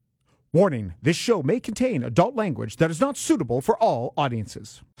Warning, this show may contain adult language that is not suitable for all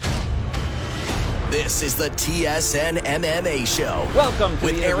audiences. This is the TSN MMA Show. Welcome to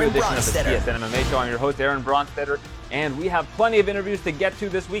with the Aaron edition of the Bronsteter. TSN MMA Show. I'm your host, Aaron Bronsteter, and we have plenty of interviews to get to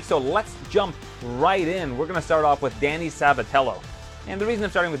this week, so let's jump right in. We're going to start off with Danny Sabatello. And the reason I'm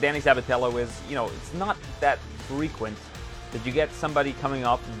starting with Danny Sabatello is, it's not that frequent that you get somebody coming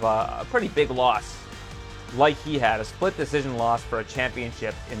off of a pretty big loss like he had, a split decision loss for a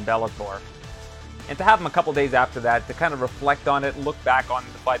championship in Bellator. And to have him a couple days after that to kind of reflect on it, look back on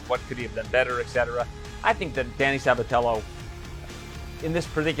the fight, what could he have done better, etc. I think that Danny Sabatello, in this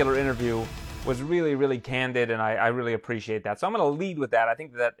particular interview, was really, really candid, and I really appreciate that. So I'm going to lead with that. I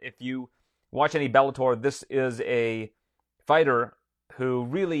think that if you watch any Bellator, this is a fighter who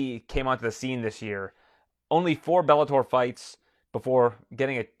really came onto the scene this year. Only 4 Bellator fights before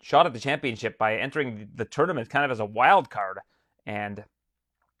getting a shot at the championship by entering the tournament kind of as a wild card, and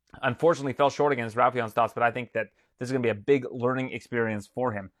unfortunately fell short against Raufeon Stots, but I think that this is going to be a big learning experience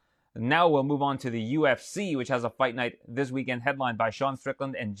for him. Now we'll move on to the UFC, which has a fight night this weekend headlined by Sean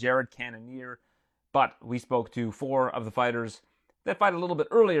Strickland and Jared Cannonier, but we spoke to 4 of the fighters that fight a little bit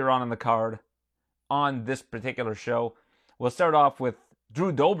earlier on in the card on this particular show. We'll start off with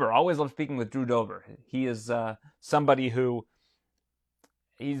Drew Dober. I always love speaking with Drew Dober. He is somebody who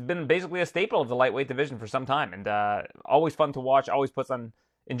he's been basically a staple of the lightweight division for some time, and always fun to watch, always puts on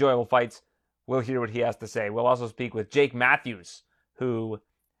enjoyable fights. We'll hear what he has to say. We'll also speak with Jake Matthews, who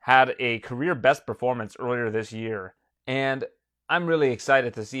had a career best performance earlier this year, and I'm really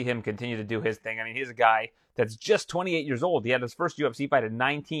excited to see him continue to do his thing. I mean, he's a guy that's just 28 years old. He had his first UFC fight at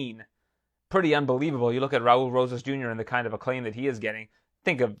 19. Pretty unbelievable. You look at Raul Rosas Jr. and the kind of acclaim that he is getting.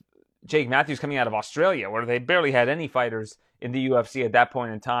 Think of Jake Matthews coming out of Australia, where they barely had any fighters in the UFC at that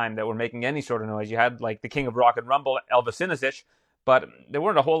point in time that were making any sort of noise. You had like the king of rock and rumble, Elvis Sinisic, but there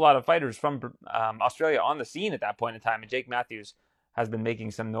weren't a whole lot of fighters from Australia on the scene at that point in time, and Jake Matthews has been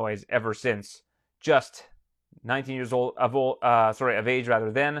making some noise ever since. Just 19 years old of age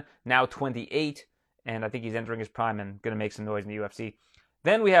then, now 28, and I think he's entering his prime and going to make some noise in the UFC.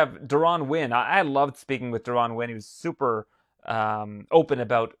 Then we have Deron Winn. I loved speaking with Deron Winn. He was super open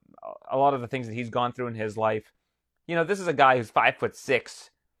about a lot of the things that he's gone through in his life. This is a guy who's 5'6",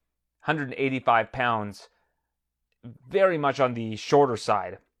 185 pounds, very much on the shorter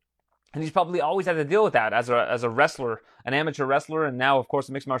side. And he's probably always had to deal with that as a wrestler, an amateur wrestler, and now, of course,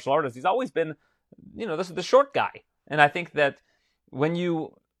 a mixed martial artist. He's always been, this is the short guy. And I think that when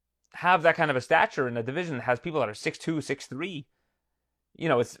you have that kind of a stature in a division that has people that are 6'2", 6'3",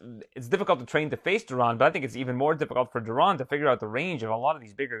 it's difficult to train to face Deron, but I think it's even more difficult for Deron to figure out the range of a lot of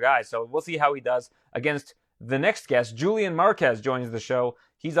these bigger guys. So we'll see how he does against the next guest. Julian Marquez joins the show.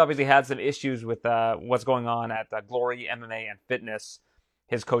 He's obviously had some issues with what's going on at Glory MMA and Fitness.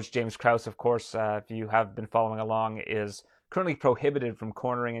 His coach, James Krause, of course, if you have been following along, is currently prohibited from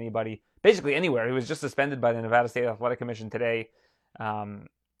cornering anybody, basically anywhere. He was just suspended by the Nevada State Athletic Commission today.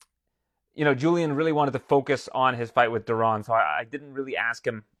 Julian really wanted to focus on his fight with Deron, so I didn't really ask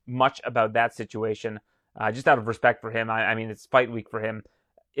him much about that situation, just out of respect for him. I mean, it's fight week for him.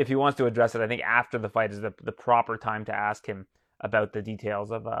 If he wants to address it, I think after the fight is the proper time to ask him about the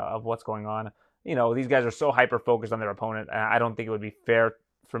details of what's going on. These guys are so hyper-focused on their opponent, and I don't think it would be fair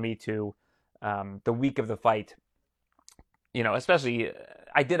for me to, the week of the fight, especially,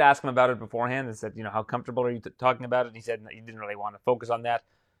 I did ask him about it beforehand and said, how comfortable are you talking about it? And he said he didn't really want to focus on that.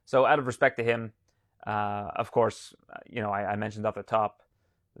 So out of respect to him, of course, I mentioned off the top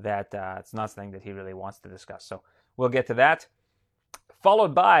that it's not something that he really wants to discuss. So we'll get to that.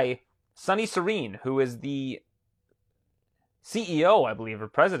 Followed by Sonny Serene, who is the CEO, I believe, or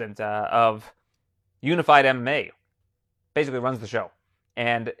president of Unified MMA. Basically runs the show.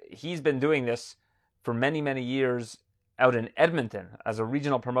 And he's been doing this for many, many years out in Edmonton as a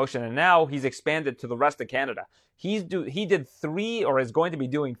regional promotion, and now he's expanded to the rest of Canada. He did 3, or is going to be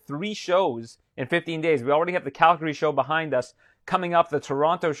doing 3 shows in 15 days. We already have the Calgary show behind us. Coming up, the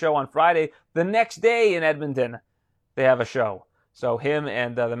Toronto show on Friday. The next day in Edmonton, they have a show. So him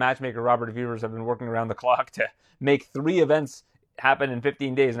and the matchmaker Robert Viewers have been working around the clock to make 3 events happen in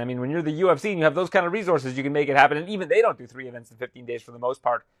 15 days. And I mean, when you're the UFC and you have those kind of resources, you can make it happen. And even they don't do 3 events in 15 days for the most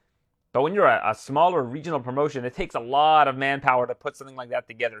part. But when you're a smaller regional promotion, it takes a lot of manpower to put something like that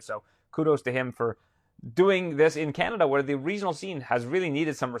together. So kudos to him for doing this in Canada, where the regional scene has really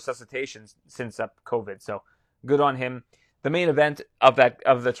needed some resuscitation since COVID. So good on him. The main event of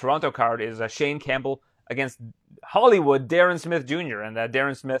the Toronto card is Shane Campbell against Hollywood Darren Smith Jr. And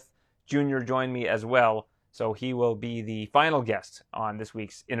Darren Smith Jr. joined me as well. So he will be the final guest on this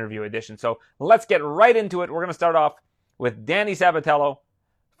week's interview edition. So let's get right into it. We're going to start off with Danny Sabatello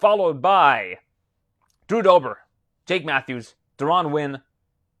followed by Drew Dober, Jake Matthews, Deron Wynn,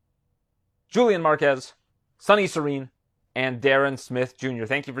 Julian Marquez, Sonny Serene, and Darren Smith Jr.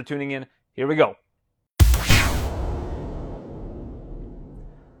 Thank you for tuning in. Here we go.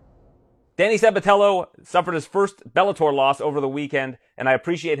 Danny Sabatello suffered his first Bellator loss over the weekend, and I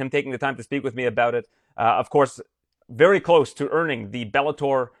appreciate him taking the time to speak with me about it. Of course, very close to earning the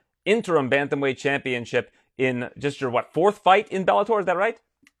Bellator interim bantamweight championship in just your, fourth fight in Bellator? Is that right?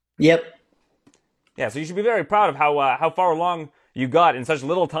 Yep. Yeah, so you should be very proud of how far along you got in such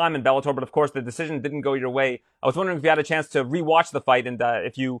little time in Bellator, but of course the decision didn't go your way. I was wondering if you had a chance to rewatch the fight and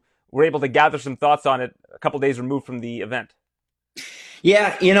if you were able to gather some thoughts on it a couple days removed from the event.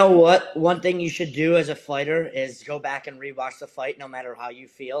 Yeah, you know what? One thing you should do as a fighter is go back and rewatch the fight no matter how you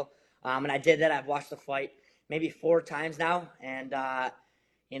feel. And I did that. I've watched the fight maybe 4 times now. And,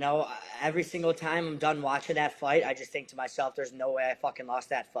 every single time I'm done watching that fight, I just think to myself, there's no way I fucking lost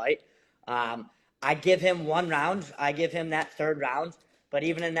that fight. I give him 1 round. I give him that 3rd round. But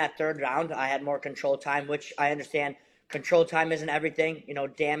even in that 3rd round, I had more control time, which I understand control time isn't everything.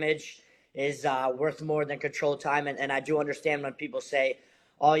 Damage is worth more than control time. And I do understand when people say,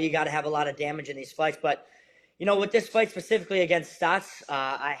 oh, you got to have a lot of damage in these fights. But, with this fight specifically against Stotts,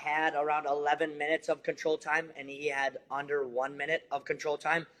 I had around 11 minutes of control time, and he had under 1 minute of control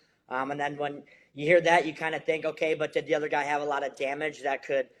time. And then when you hear that, you kind of think, okay, but did the other guy have a lot of damage that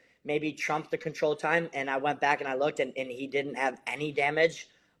could maybe trump the control time? And I went back and I looked, and he didn't have any damage.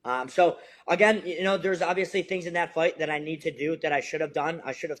 So again, there's obviously things in that fight that I need to do that I should have done.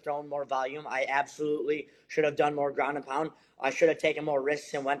 I should have thrown more volume. I absolutely should have done more ground and pound. I should have taken more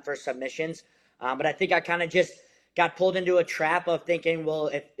risks and went for submissions. But I think I kind of just got pulled into a trap of thinking,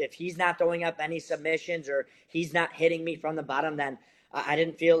 well, if he's not throwing up any submissions or he's not hitting me from the bottom, then I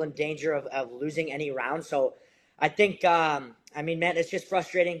didn't feel in danger of losing any rounds. So I think, man, it's just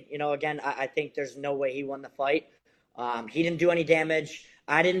frustrating. Again, I think there's no way he won the fight. He didn't do any damage.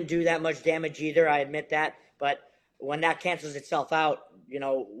 I didn't do that much damage either. I admit that. But when that cancels itself out,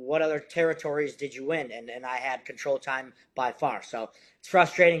 what other territories did you win? And I had control time by far. So it's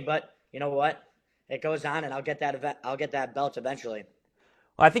frustrating, but you know what? It goes on, and I'll get that belt eventually.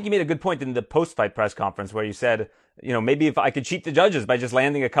 Well, I think you made a good point in the post-fight press conference where you said, maybe if I could cheat the judges by just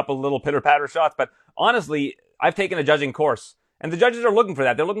landing a couple little pitter-patter shots. But honestly, I've taken a judging course, and the judges are looking for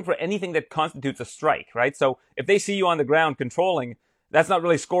that. They're looking for anything that constitutes a strike, right? So if they see you on the ground controlling, that's not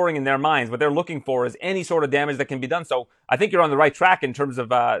really scoring in their minds. What they're looking for is any sort of damage that can be done. So I think you're on the right track in terms of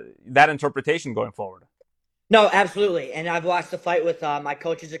that interpretation going forward. No, absolutely. And I've watched the fight with my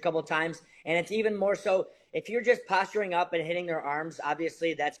coaches a couple of times, and it's even more so if you're just posturing up and hitting their arms,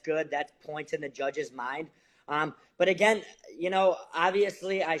 obviously that's good. That's points in the judge's mind. But again,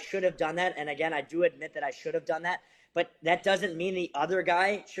 obviously I should have done that. And again, I do admit that I should have done that. But that doesn't mean the other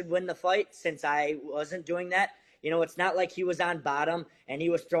guy should win the fight since I wasn't doing that. It's not like he was on bottom and he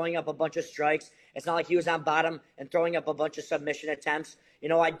was throwing up a bunch of strikes. It's not like he was on bottom and throwing up a bunch of submission attempts.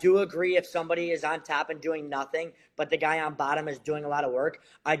 I do agree if somebody is on top and doing nothing, but the guy on bottom is doing a lot of work.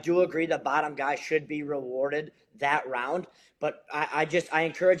 I do agree the bottom guy should be rewarded that round. But I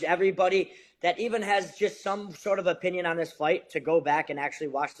encourage everybody that even has just some sort of opinion on this fight to go back and actually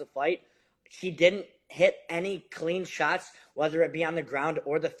watch the fight. He didn't hit any clean shots, whether it be on the ground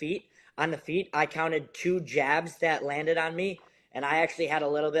or the feet. On the feet, I counted 2 jabs that landed on me, and I actually had a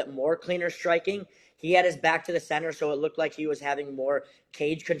little bit more cleaner striking. He had his back to the center, so it looked like he was having more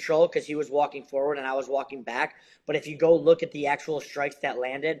cage control because he was walking forward and I was walking back. But if you go look at the actual strikes that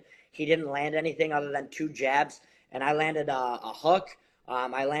landed, he didn't land anything other than 2 jabs. And I landed a hook.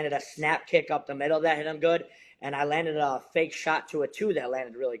 I landed a snap kick up the middle that hit him good. And I landed a fake shot to a 2 that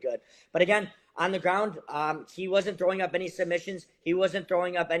landed really good. But again, on the ground, he wasn't throwing up any submissions. He wasn't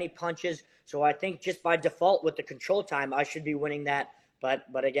throwing up any punches. So I think just by default with the control time, I should be winning that.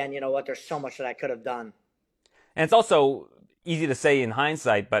 But again, you know what? There's so much that I could have done. And it's also easy to say in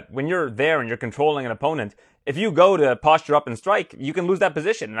hindsight, but when you're there and you're controlling an opponent, if you go to posture up and strike, you can lose that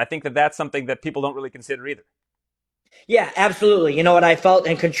position. And I think that that's something that people don't really consider either. Yeah, absolutely. You know what? I felt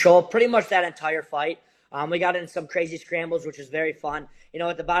in control pretty much that entire fight. We got in some crazy scrambles, which was very fun.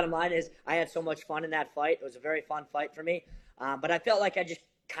 What the bottom line is, I had so much fun in that fight. It was a very fun fight for me. But I felt like I just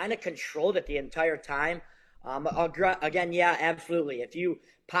kind of controlled it the entire time. Again, yeah, absolutely. If you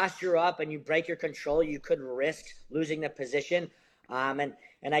posture up and you break your control, you could risk losing the position. And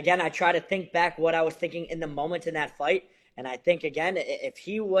again, I try to think back what I was thinking in the moment in that fight. And I think, again, if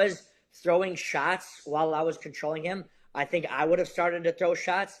he was throwing shots while I was controlling him, I think I would have started to throw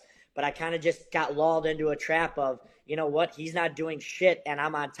shots. But I kind of just got lulled into a trap of, you know what, he's not doing shit and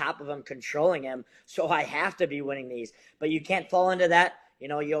I'm on top of him controlling him. So I have to be winning these. But you can't fall into that.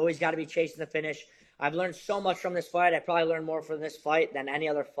 You always got to be chasing the finish. I've learned so much from this fight. I probably learned more from this fight than any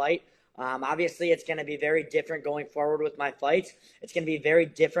other fight. Obviously, it's going to be very different going forward with my fights. It's going to be very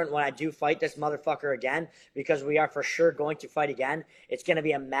different when I do fight this motherfucker again, because we are for sure going to fight again. It's going to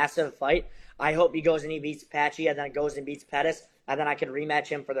be a massive fight. I hope he goes and he beats Patchy, and then goes and beats Pettis, and then I can rematch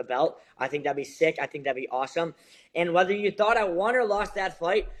him for the belt. I think that'd be sick. I think that'd be awesome. And whether you thought I won or lost that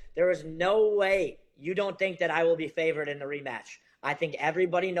fight, there is no way you don't think that I will be favored in the rematch. I think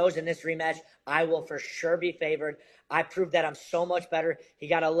everybody knows in this rematch, I will for sure be favored. I proved that I'm so much better. He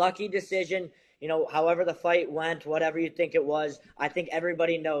got a lucky decision. However the fight went, whatever you think it was, I think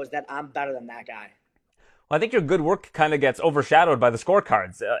everybody knows that I'm better than that guy. Well, I think your good work kind of gets overshadowed by the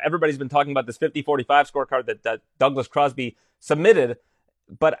scorecards. Everybody's been talking about this 50-45 scorecard that Douglas Crosby submitted.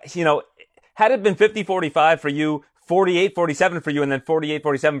 But, had it been 50-45 for you, 48-47 for you, and then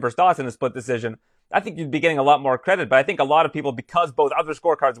 48-47 for Stotts in a split decision, I think you'd be getting a lot more credit. But I think a lot of people, because both other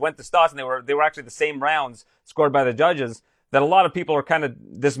scorecards went to Stotts and they were actually the same rounds scored by the judges, that a lot of people are kind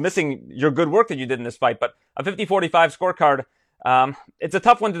of dismissing your good work that you did in this fight. But a 50-45 scorecard, it's a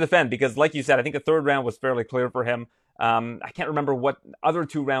tough one to defend because, like you said, I think the third round was fairly clear for him. I can't remember what other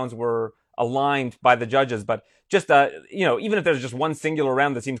two rounds were aligned by the judges, but just, even if there's just one singular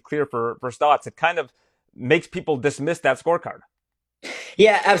round that seems clear for Stotts, it kind of makes people dismiss that scorecard.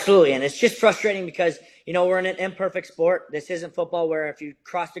 Yeah, absolutely. And it's just frustrating because, we're in an imperfect sport. This isn't football where if you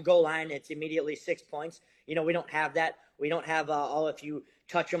cross the goal line, it's immediately 6 points. We don't have that. We don't have, if you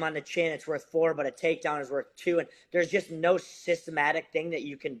touch them on the chin, it's worth 4, but a takedown is worth 2. And there's just no systematic thing that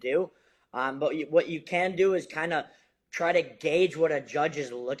you can do. But what you can do is kind of try to gauge what a judge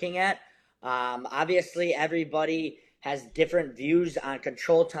is looking at. Obviously, everybody has different views on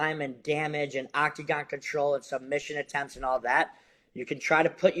control time and damage and octagon control and submission attempts and all that. You can try to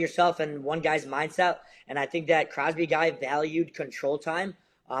put yourself in one guy's mindset, and I think that Crosby guy valued control time.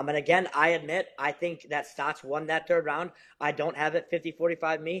 And again, I admit, I think that Stotts won that third round. I don't have it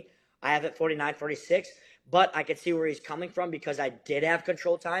 50-45 me. I have it 49-46, but I can see where he's coming from because I did have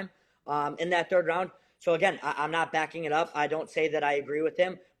control time in that third round. So again, I'm not backing it up. I don't say that I agree with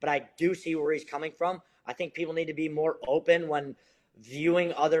him, but I do see where he's coming from. I think people need to be more open when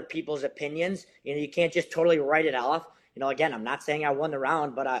viewing other people's opinions. You can't just totally write it off. Again, I'm not saying I won the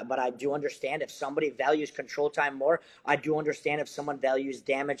round, but I do understand if somebody values control time more. I do understand if someone values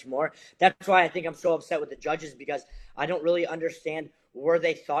damage more. That's why I think I'm so upset with the judges, because I don't really understand where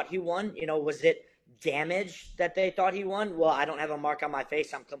they thought he won. Was it damage that they thought he won? Well, I don't have a mark on my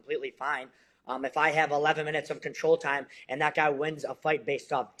face. I'm completely fine. If I have 11 minutes of control time and that guy wins a fight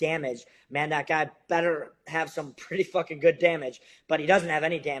based off damage, man, that guy better have some pretty fucking good damage. But he doesn't have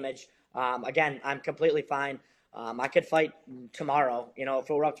any damage. Again, I'm completely fine. I could fight tomorrow. If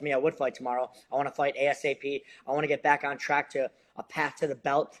it were up to me, I would fight tomorrow. I want to fight ASAP. I want to get back on track to a path to the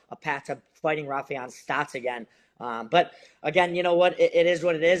belt, a path to fighting Raufeon Stotts again. But again, you know what? It is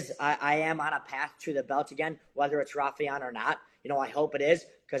what it is. I am on a path to the belt again, whether it's Raufeon or not. I hope it is,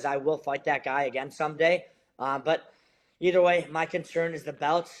 because I will fight that guy again someday. But either way, my concern is the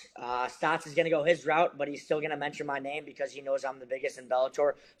belt. Stotts is going to go his route, but he's still going to mention my name because he knows I'm the biggest in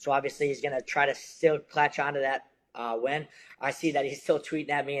Bellator. So obviously he's going to try to still clutch onto that win. I see that he's still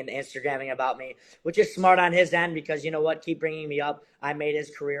tweeting at me and Instagramming about me, which is smart on his end because, you know what, keep bringing me up. I made his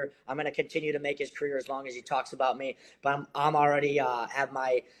career. I'm going to continue to make his career as long as he talks about me. But I'm already have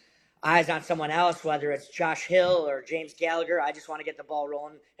my eyes on someone else, whether it's Josh Hill or James Gallagher. I just want to get the ball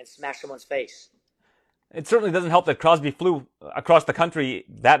rolling and smash someone's face. It certainly doesn't help that Crosby flew across the country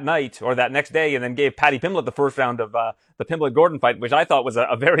that night or that next day and then gave Paddy Pimblett the first round of the Pimblett-Gordon fight, which I thought was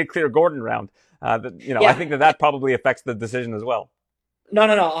a very clear Gordon round. I think that probably affects the decision as well. No,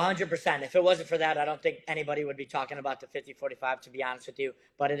 100%. If it wasn't for that, I don't think anybody would be talking about the 50-45, to be honest with you.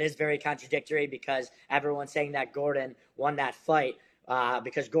 But it is very contradictory because everyone's saying that Gordon won that fight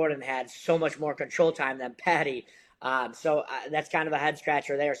because Gordon had so much more control time than Paddy. So that's kind of a head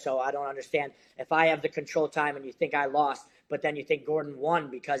scratcher there. So I don't understand if I have the control time and you think I lost, but then you think Gordon won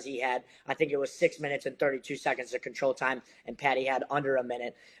because he had, I think it was 6 minutes and 32 seconds of control time and Paddy had under a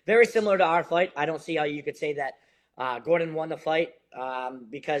minute. Very similar to our fight. I don't see how you could say that Gordon won the fight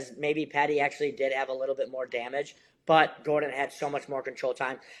because maybe Paddy actually did have a little bit more damage, but Gordon had so much more control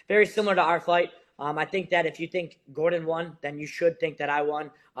time. Very similar to our fight. I think that if you think Gordon won, then you should think that I won.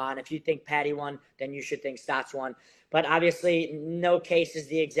 And if you think Paddy won, then you should think Stotts won. But obviously, no case is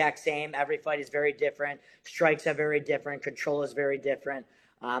the exact same. Every fight is very different. Strikes are very different. Control is very different.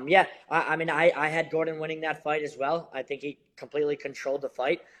 I had Gordon winning that fight as well. I think he completely controlled the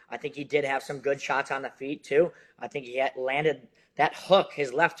fight. I think he did have some good shots on the feet, too. I think he had landed that hook,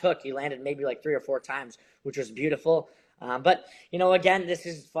 his left hook, he landed maybe like 3 or 4 times, which was beautiful. But, again, this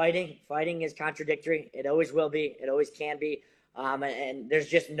is fighting. Fighting is contradictory. It always will be. It always can be. And there's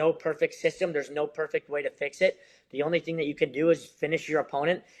just no perfect system. There's no perfect way to fix it. The only thing that you can do is finish your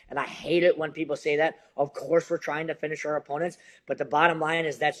opponent. And I hate it when people say that. Of course, we're trying to finish our opponents. But the bottom line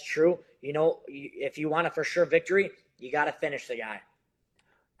is that's true. If you want a for sure victory, you got to finish the guy.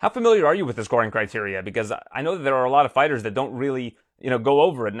 How familiar are you with the scoring criteria? Because I know that there are a lot of fighters that don't really, go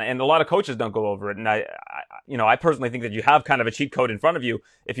over it, and a lot of coaches don't go over it. And I personally think that you have kind of a cheat code in front of you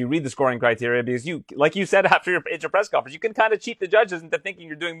if you read the scoring criteria, because like you said after your press conference, you can kind of cheat the judges into thinking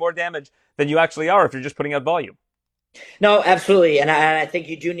you're doing more damage than you actually are if you're just putting out volume. No, absolutely. And I think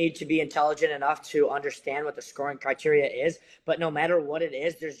you do need to be intelligent enough to understand what the scoring criteria is. But no matter what it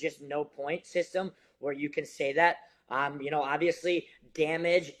is, there's just no point system where you can say that. Obviously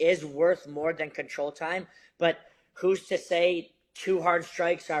damage is worth more than control time, but who's to say 2 hard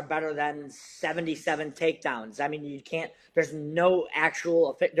strikes are better than 77 takedowns? I mean, there's no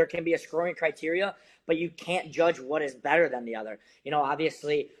actual, there can be a scoring criteria, but you can't judge what is better than the other.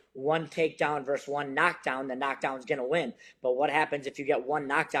 Obviously, 1 takedown versus 1 knockdown, the knockdown's going to win. But what happens if you get 1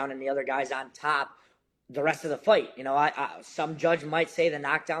 knockdown and the other guy's on top the rest of the fight? Some judge might say the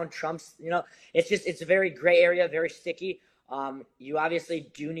knockdown trumps, it's a very gray area, very sticky. You obviously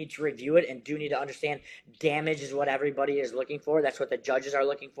do need to review it and do need to understand damage is what everybody is looking for. That's what the judges are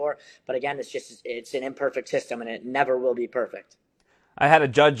looking for. But again, it's an imperfect system and it never will be perfect. I had a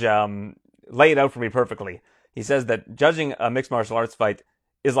judge lay it out for me perfectly. He says that judging a mixed martial arts fight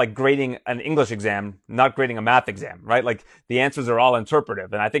is like grading an English exam, not grading a math exam, right? Like the answers are all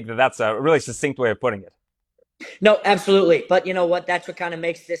interpretive. And I think that that's a really succinct way of putting it. No, absolutely. But you know what? That's what kind of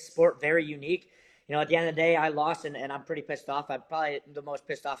makes this sport very unique. At the end of the day, I lost, and I'm pretty pissed off. I'm probably the most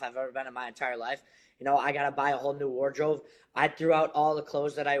pissed off I've ever been in my entire life. I got to buy a whole new wardrobe. I threw out all the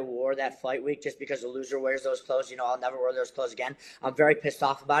clothes that I wore that fight week just because the loser wears those clothes. I'll never wear those clothes again. I'm very pissed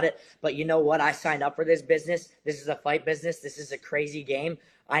off about it. But you know what? I signed up for this business. This is a fight business. This is a crazy game.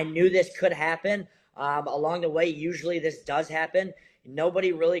 I knew this could happen. Along the way, usually this does happen.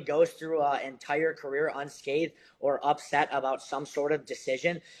 Nobody really goes through an entire career unscathed or upset about some sort of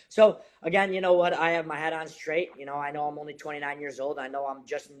decision. So, again, you know what? I have my head on straight. I know I'm only 29 years old. I know I'm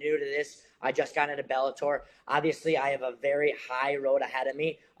just new to this. I just got into Bellator. Obviously, I have a very high road ahead of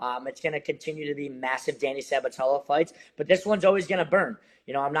me. It's going to continue to be massive Danny Sabatello fights, but this one's always going to burn.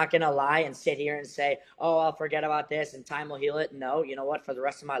 I'm not going to lie and sit here and say, oh, I'll forget about this and time will heal it. No, you know what? For the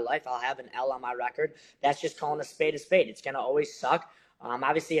rest of my life, I'll have an L on my record. That's just calling a spade a spade. It's going to always suck.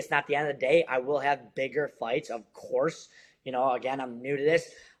 Obviously, it's not the end of the day. I will have bigger fights, of course. Again, I'm new to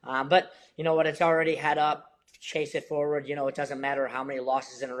this. But you know what? It's already head up. Chase it forward. It doesn't matter how many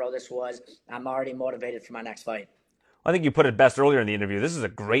losses in a row this was. I'm already motivated for my next fight. I think you put it best earlier in the interview. This is a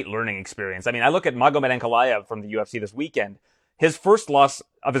great learning experience. I mean, I look at Magomed Ankalaev from the UFC this weekend. His first loss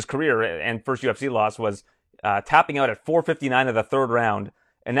of his career and first UFC loss was tapping out at 4:59 of the 3rd round.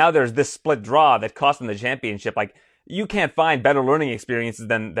 And now there's this split draw that cost him the championship. Like, you can't find better learning experiences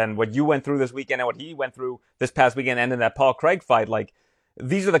than what you went through this weekend and what he went through this past weekend and in that Paul Craig fight. Like,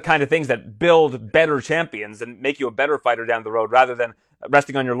 these are the kind of things that build better champions and make you a better fighter down the road rather than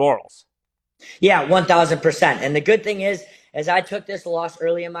resting on your laurels. Yeah, 1,000%. And the good thing is, as I took this loss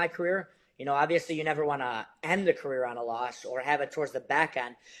early in my career, obviously you never want to end the career on a loss or have it towards the back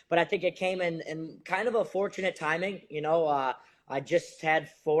end. But I think it came in kind of a fortunate timing. I just had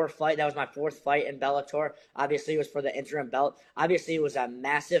 4 fights. That was my 4th fight in Bellator. Obviously, it was for the interim belt. Obviously, it was a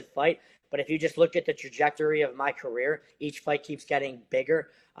massive fight. But if you just look at the trajectory of my career, each fight keeps getting bigger.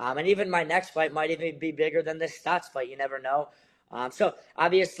 And even my next fight might even be bigger than this Stotts fight. You never know. So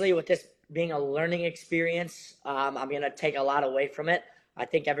obviously, with this being a learning experience, I'm going to take a lot away from it. I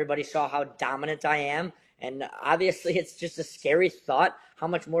think everybody saw how dominant I am. And obviously, it's just a scary thought how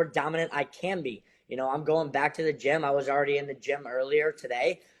much more dominant I can be. I'm going back to the gym. I was already in the gym earlier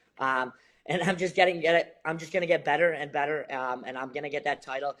today. And I'm just going to get better and better. And I'm going to get that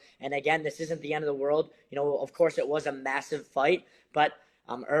title. And again, this isn't the end of the world. Of course, it was a massive fight. But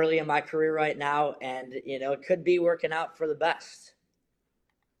I'm early in my career right now. And, it could be working out for the best.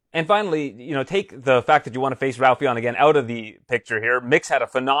 And finally, take the fact that you want to face Ralph Ffion again out of the picture here. Mix had a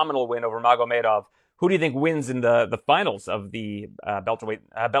phenomenal win over Magomedov. Who do you think wins in the finals of the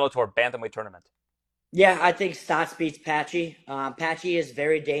Bellator Bantamweight tournament? Yeah, I think Stotts beats Patchy. Patchy is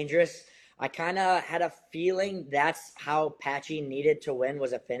very dangerous. I kind of had a feeling that's how Patchy needed to win,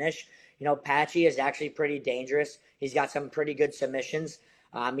 was a finish. Patchy is actually pretty dangerous. He's got some pretty good submissions.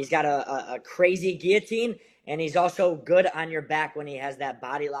 He's got a crazy guillotine, and he's also good on your back when he has that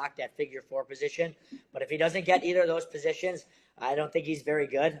body lock, that figure four position. But if he doesn't get either of those positions, I don't think he's very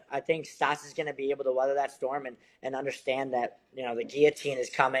good. I think Stots is going to be able to weather that storm and understand that, the guillotine is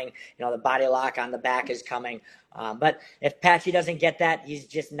coming, the body lock on the back is coming. But if Patchy doesn't get that, he's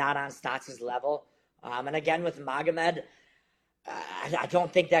just not on Stots' level. And again, with Magomed, I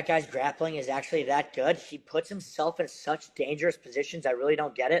don't think that guy's grappling is actually that good. He puts himself in such dangerous positions. I really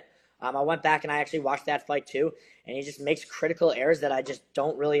don't get it. I went back and I actually watched that fight too, and he just makes critical errors that I just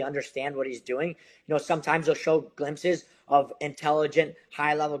don't really understand what he's doing. Sometimes he'll show glimpses of intelligent,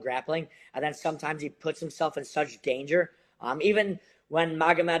 high-level grappling, and then sometimes he puts himself in such danger. Even when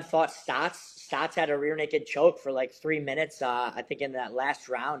Magomed fought Stots had a rear naked choke for like 3 minutes, I think in that last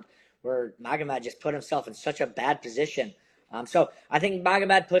round, where Magomed just put himself in such a bad position. So I think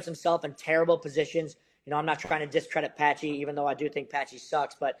Magomed puts himself in terrible positions. I'm not trying to discredit Patchy, even though I do think Patchy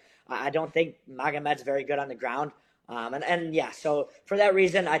sucks, but I don't think Magomed's very good on the ground. So for that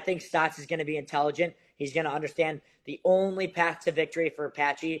reason, I think Stots is going to be intelligent. He's going to understand the only path to victory for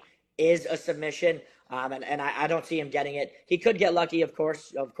Patchy is a submission, and I don't see him getting it. He could get lucky, of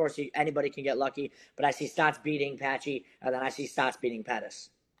course. Of course, anybody can get lucky, but I see Stots beating Patchy, and then I see Stots beating Pettis.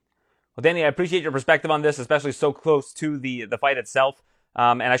 Well, Danny, I appreciate your perspective on this, especially so close to the fight itself.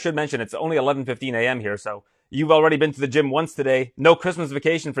 And I should mention, it's only 11:15 a.m. here, so you've already been to the gym once today. No Christmas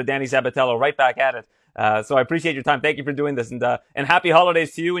vacation for Danny Sabatello, right back at it. So I appreciate your time. Thank you for doing this, and happy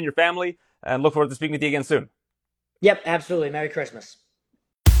holidays to you and your family, and look forward to speaking with you again soon. Yep, absolutely. Merry Christmas.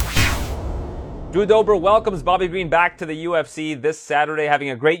 Drew Dober welcomes Bobby Green back to the UFC this Saturday, having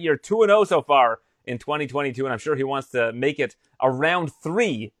a great year, 2-0 so far in 2022, and I'm sure he wants to make it a round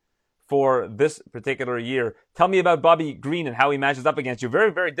 3 for this particular year. Tell me about Bobby Green and how he matches up against you. Very,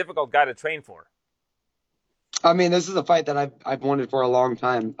 very difficult guy to train for. I mean, this is a fight that I've wanted for a long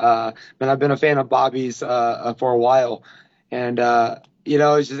time. I've been a fan of Bobby's for a while, and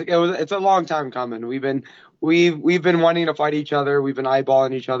it's a long time coming. We've been wanting to fight each other. We've been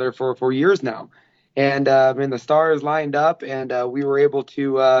eyeballing each other for years now, and the stars lined up, and we were able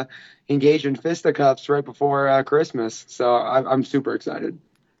to engage in fisticuffs right before Christmas. So I'm super excited.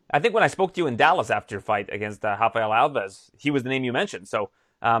 I think when I spoke to you in Dallas after your fight against Rafael Alves, he was the name you mentioned. So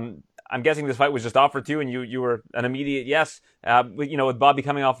I'm guessing this fight was just offered to you, and you were an immediate yes. With Bobby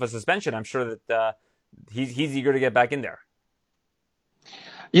coming off a suspension, I'm sure that he's eager to get back in there.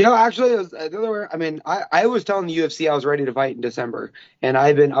 Actually, it was the other way. I mean, I was telling the UFC I was ready to fight in December, and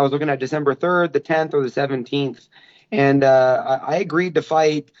I was looking at December 3rd, the 10th, or the 17th, and I agreed to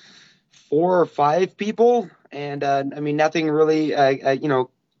fight 4 or 5 people, and nothing really,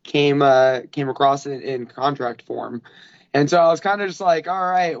 came across in contract form. And so I was kind of just like, all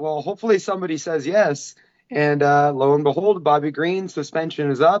right, well, hopefully somebody says yes. And lo and behold, Bobby Green's suspension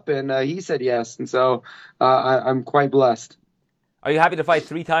is up, and he said yes. And so I'm quite blessed. Are you happy to fight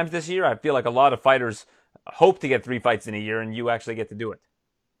 3 times this year? I feel like a lot of fighters hope to get 3 fights in a year, and you actually get to do it.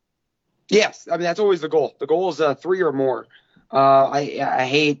 Yes. I mean, that's always the goal. The goal is 3 or more. I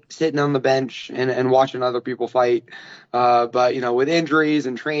hate sitting on the bench and watching other people fight. But, with injuries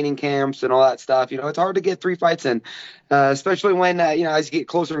and training camps and all that stuff, it's hard to get 3 fights in, especially when, as you get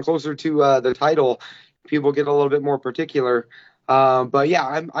closer and closer to the title, people get a little bit more particular. But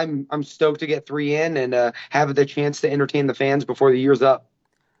yeah, I'm stoked to get 3 in and have the chance to entertain the fans before the year's up.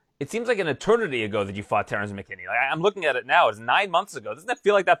 It seems like an eternity ago that you fought Terrence McKinney. I'm looking at it now. It's 9 months ago. Doesn't it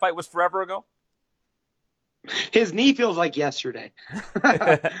feel like that fight was forever ago? His knee feels like yesterday.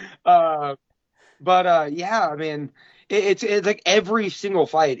 Yeah, I mean, it's like every single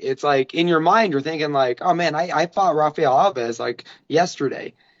fight. It's like in your mind, you're thinking like, oh man, I fought Rafael Alves like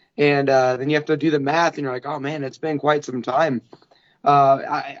yesterday. And then you have to do the math and you're like, oh man, it's been quite some time.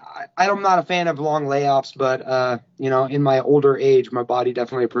 I'm not a fan of long layoffs, but in my older age, my body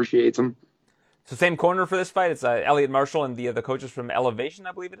definitely appreciates them. So same corner for this fight. It's Elliot Marshall and the coaches from Elevation,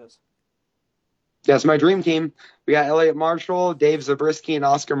 I believe it is. That's my dream team. We got Elliot Marshall, Dave Zabriskie, and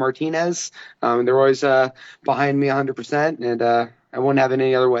Oscar Martinez. They're always behind me 100%, and I wouldn't have it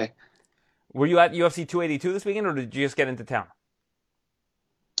any other way. Were you at UFC 282 this weekend, or did you just get into town?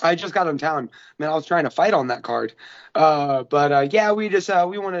 I just got in town. Man, I was trying to fight on that card. Yeah, we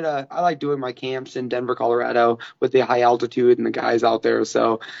wanted to, I like doing my camps in Denver, Colorado with the high altitude and the guys out there.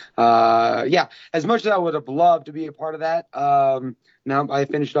 So, yeah, as much as I would have loved to be a part of that, now I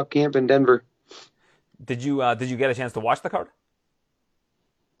finished up camp in Denver. Did you get a chance to watch the card?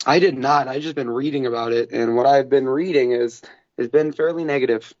 I did not. I just been reading about it, and what I've been reading has been fairly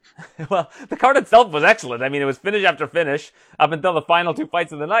negative. Well, the card itself was excellent. I mean, it was finish after finish up until the final 2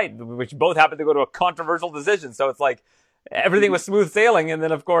 fights of the night, which both happened to go to a controversial decision. So it's like, everything was smooth sailing, and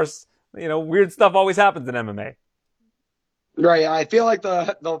then of course, weird stuff always happens in MMA. Right. I feel like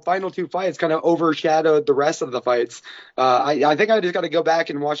the final two fights kind of overshadowed the rest of the fights. I think I just got to go back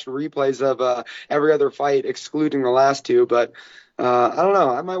and watch the replays of every other fight, excluding the last two. But I don't know.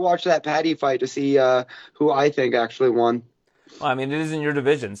 I might watch that Paddy fight to see who I think actually won. Well, I mean, it is in your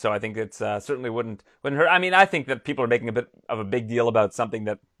division, so I think it's certainly wouldn't hurt. I mean, I think that people are making a bit of a big deal about something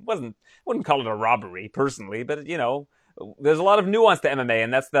that wouldn't call it a robbery personally, but there's a lot of nuance to MMA,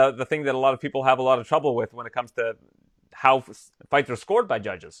 and that's the thing that a lot of people have a lot of trouble with when it comes to how fights are scored by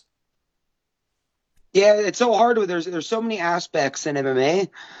judges. Yeah, it's so hard. There's so many aspects in MMA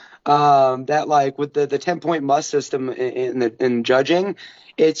that, like, with the 10-point must system in judging,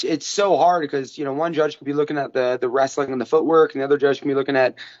 it's so hard because one judge could be looking at the wrestling and the footwork, and the other judge can be looking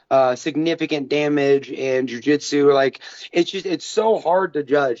at significant damage and jiu-jitsu. Like, it's so hard to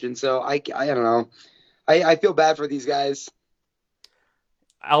judge, and so I don't know. I feel bad for these guys.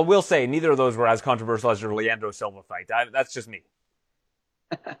 I will say neither of those were as controversial as your Leandro Silva fight. That's just me.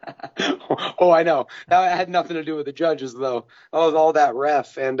 Oh, I know. That had nothing to do with the judges, though. That was all that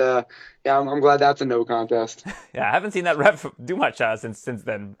ref, and yeah, I'm glad that's a no contest. Yeah, I haven't seen that ref do much since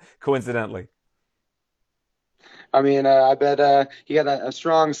then, coincidentally. I mean, I bet he got a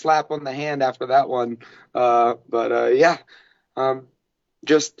strong slap on the hand after that one. But yeah,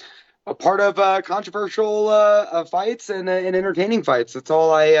 just a part of controversial fights and entertaining fights. That's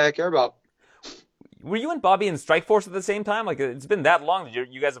all I care about. Were you and Bobby in Strikeforce at the same time? Like, it's been that long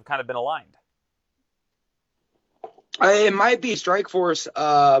that you guys have kind of been aligned. It might be Strikeforce,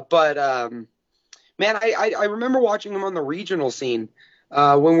 but man, I remember watching him on the regional scene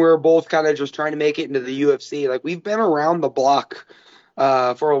when we were both kind of just trying to make it into the UFC. Like, we've been around the block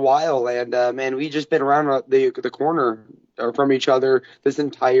for a while, and man, we've just been around the corner from each other this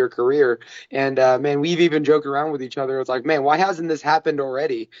entire career. And man, we've even joked around with each other. It's like, man, why hasn't this happened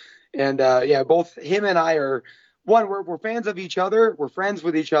already? And yeah, both him and I are we're fans of each other, we're friends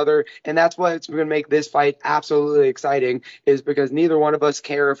with each other, and that's what's going to make this fight absolutely exciting, is because neither one of us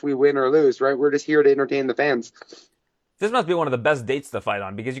care if we win or lose, right? We're just here to entertain the fans. This must be one of the best dates to fight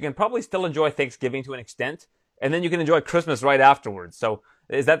on, because you can probably still enjoy Thanksgiving to an extent, and then you can enjoy Christmas right afterwards. So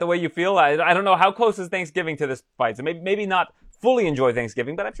is that the way you feel? I don't know, how close is Thanksgiving to this fight? So maybe not fully enjoy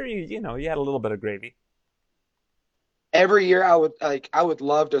Thanksgiving, but I'm sure you had a little bit of gravy. Every year I would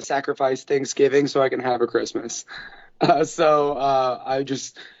love to sacrifice Thanksgiving so I can have a Christmas. So I'm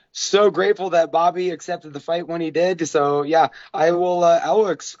just so grateful that Bobby accepted the fight when he did. So yeah, I will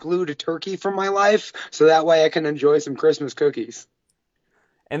exclude turkey from my life so that way I can enjoy some Christmas cookies.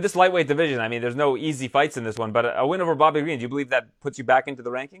 And this lightweight division, I mean, there's no easy fights in this one, but a win over Bobby Green, do you believe that puts you back into the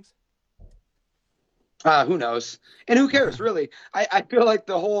rankings? Who knows? And who cares, really? I feel like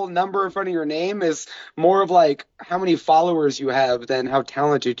the whole number in front of your name is more of like how many followers you have than how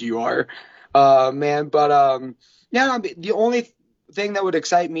talented you are, man. But yeah, the only thing that would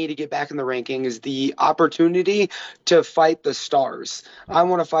excite me to get back in the ranking is the opportunity to fight the stars. I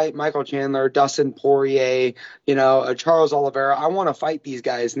want to fight Michael Chandler, Dustin Poirier, Charles Oliveira. I want to fight these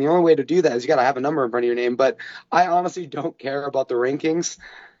guys, and the only way to do that is you got to have a number in front of your name. But I honestly don't care about the rankings.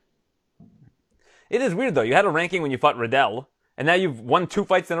 It is weird, though. You had a ranking when you fought Riddell, and now you've won 2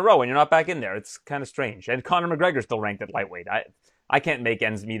 fights in a row, and you're not back in there. It's kind of strange. And Conor McGregor's still ranked at lightweight. I can't make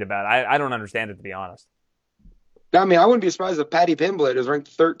ends meet about it. I don't understand it, to be honest. I mean, I wouldn't be surprised if Paddy Pimblett is ranked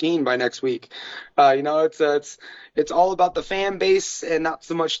 13 by next week. It's all about the fan base and not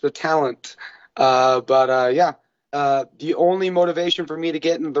so much the talent. Yeah, the only motivation for me to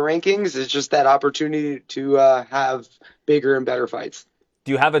get into the rankings is just that opportunity to have bigger and better fights.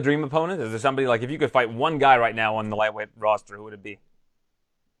 Do you have a dream opponent? Is there somebody, like, if you could fight one guy right now on the lightweight roster, who would it be?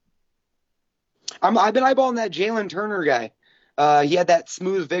 I've been eyeballing that Jalen Turner guy. He had that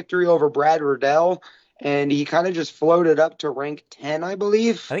smooth victory over Brad Riddell, and he kind of just floated up to rank 10, I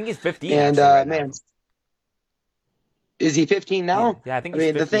believe. I think he's 15. And right man, now. Is he 15 now? Yeah, I think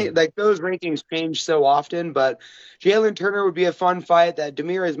he's 15. The thing, like, those rankings change so often, but Jalen Turner would be a fun fight. That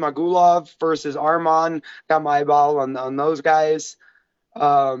Damir Ismagulov versus Arman, got my eyeball on those guys.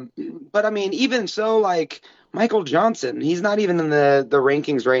 But I mean, even so, like, Michael Johnson, he's not even in the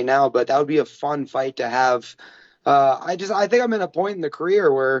rankings right now, but that would be a fun fight to have. I think I'm in a point in the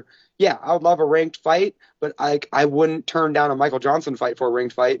career where, yeah, I would love a ranked fight, but I wouldn't turn down a Michael Johnson fight for a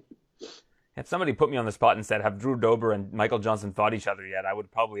ranked fight. If somebody put me on the spot and said, have Drew Dober and Michael Johnson fought each other yet, I would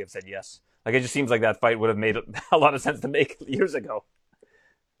probably have said yes. Like, it just seems like that fight would have made a lot of sense to make years ago.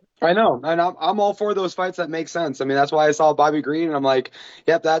 I know, and I'm all for those fights that make sense. I mean, that's why I saw Bobby Green, and I'm like,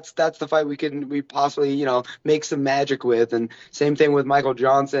 yep, that's the fight we possibly make some magic with. And same thing with Michael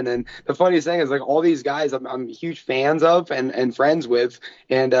Johnson. And the funniest thing is like all these guys I'm huge fans of and friends with.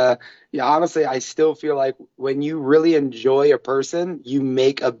 And yeah, honestly, I still feel like when you really enjoy a person, you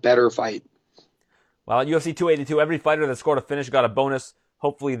make a better fight. Well, at UFC 282, every fighter that scored a finish got a bonus.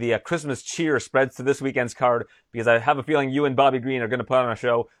 Hopefully the Christmas cheer spreads to this weekend's card, because I have a feeling you and Bobby Green are going to put on a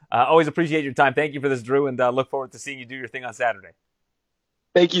show. Always appreciate your time. Thank you for this, Drew, and look forward to seeing you do your thing on Saturday.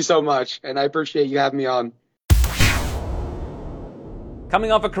 Thank you so much, and I appreciate you having me on.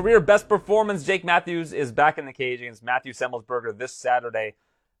 Coming off a career best performance, Jake Matthews is back in the cage against Matthew Semelsberger this Saturday.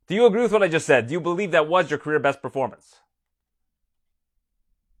 Do you agree with what I just said? Do you believe that was your career best performance?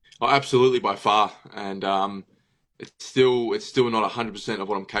 Oh, absolutely, by far. And it's still not 100% of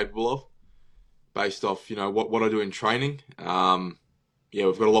what I'm capable of, based off what I do in training. Yeah,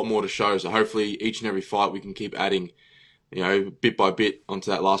 we've got a lot more to show. So hopefully, each and every fight we can keep adding, bit by bit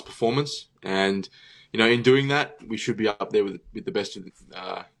onto that last performance. And in doing that, we should be up there with the best of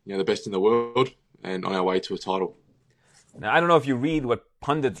the best in the world, and on our way to a title. Now, I don't know if you read what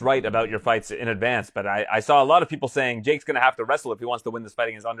pundits write about your fights in advance, but I saw a lot of people saying Jake's going to have to wrestle if he wants to win this fight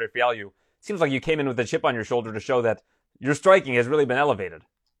against Andre Fialho. Seems like you came in with a chip on your shoulder to show that your striking has really been elevated.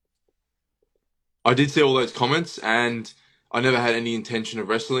 I did see all those comments, and I never had any intention of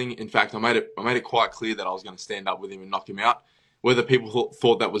wrestling. In fact, I made it quite clear that I was going to stand up with him and knock him out. Whether people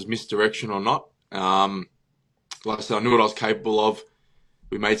thought that was misdirection or not, like I said, I knew what I was capable of.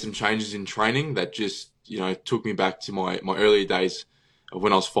 We made some changes in training that just took me back to my earlier days of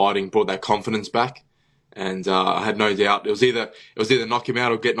when I was fighting, brought that confidence back. And I had no doubt it was either knock him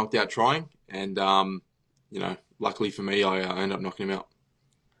out or get knocked out trying. And luckily for me, I ended up knocking him out.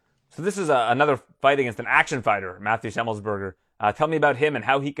 So this is another fight against an action fighter, Matthew Semelsberger. Tell me about him and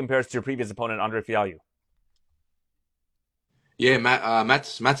how he compares to your previous opponent, Andre Fialho. Yeah,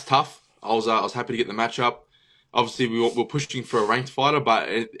 Matt's tough. I was happy to get the matchup. Obviously, we were pushing for a ranked fighter, but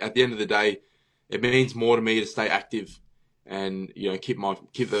at the end of the day, it means more to me to stay active and keep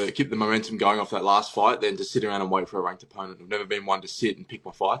the momentum going off that last fight than to sit around and wait for a ranked opponent. I've never been one to sit and pick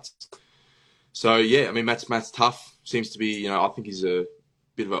my fights. So yeah, I mean Matt's tough. Seems to be I think he's a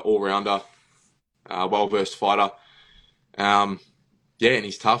bit of an all-rounder, well-versed fighter. Yeah, and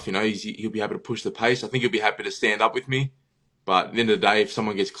he's tough. He'll be happy to push the pace. I think he'll be happy to stand up with me. But at the end of the day, if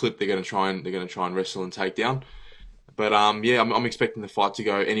someone gets clipped, they're going to try and wrestle and take down. But yeah, I'm expecting the fight to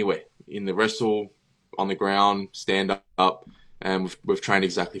go anywhere in the wrestle, on the ground, stand up, and we've trained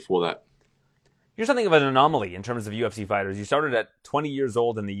exactly for that. You're something of an anomaly in terms of UFC fighters. You started at 20 years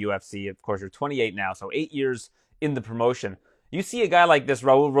old in the UFC. Of course, you're 28 now, so 8 years in the promotion. You see a guy like this,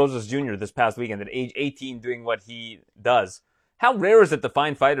 Raul Rosas Jr., this past weekend at age 18 doing what he does. How rare is it to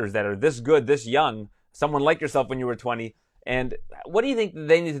find fighters that are this good, this young, someone like yourself when you were 20? And what do you think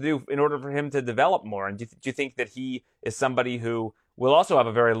they need to do in order for him to develop more? And do you think that he is somebody who will also have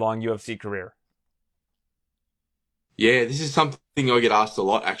a very long UFC career? Yeah, this is something I get asked a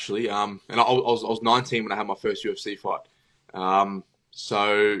lot, actually. And I was 19 when I had my first UFC fight.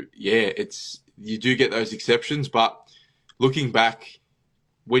 So yeah, you do get those exceptions, but looking back,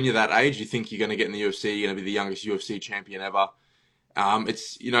 when you're that age, you think you're going to get in the UFC, you're going to be the youngest UFC champion ever.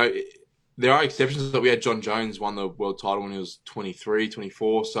 There are exceptions. That we had John Jones won the world title when he was 23,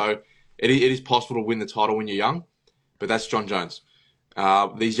 24. So it is possible to win the title when you're young, but that's John Jones.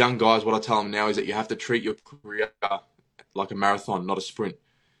 These young guys, what I tell them now is that you have to treat your career like a marathon, not a sprint,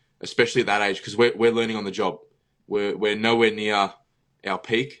 especially at that age, because we're learning on the job. We're nowhere near our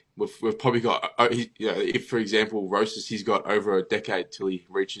peak. We've probably got, if for example, Rosas, he's got over a decade till he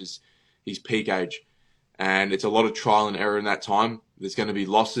reaches his peak age. And it's a lot of trial and error in that time. There's going to be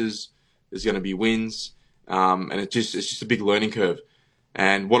losses. There's going to be wins. And it's just a big learning curve.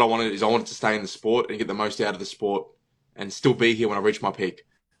 And what I wanted to stay in the sport and get the most out of the sport and still be here when I reach my peak.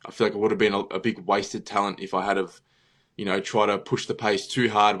 I feel like it would have been a big wasted talent if I had tried to push the pace too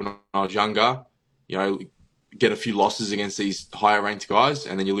hard when I was younger, get a few losses against these higher ranked guys,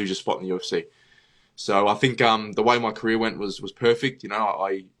 and then you lose your spot in the UFC. So I think the way my career went was perfect.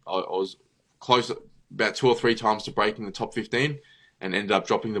 I was close about 2 or 3 times to breaking the top 15 and ended up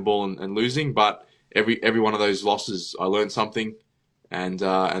dropping the ball and losing. But every one of those losses, I learned something, and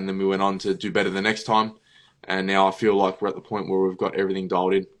then we went on to do better the next time. And now I feel like we're at the point where we've got everything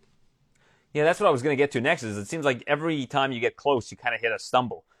dialed in. Yeah, that's what I was going to get to next. Is it seems like every time you get close, you kind of hit a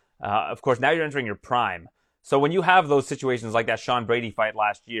stumble. Of course, now you're entering your prime. So when you have those situations like that Sean Brady fight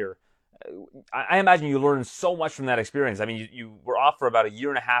last year, I imagine you learned so much from that experience. I mean, you were off for about a year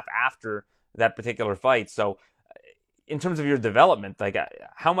and a half after that particular fight. So in terms of your development, like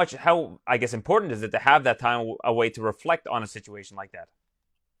how I guess important is it to have that time away to reflect on a situation like that?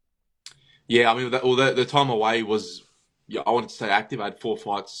 Yeah, I mean, the time away was, yeah, I wanted to stay active. I had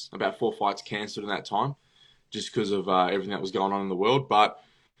about four fights cancelled in that time, just because of everything that was going on in the world. But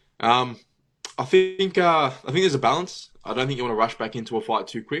I think there's a balance. I don't think you want to rush back into a fight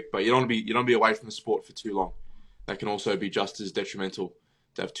too quick, but you don't want to be away from the sport for too long. That can also be just as detrimental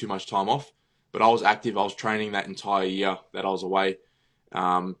to have too much time off. But I was active. I was training that entire year that I was away.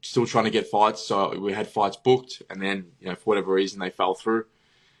 Still trying to get fights. So we had fights booked, and then for whatever reason they fell through.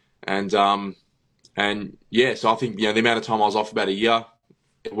 And yeah, so I think the amount of time I was off, about a year,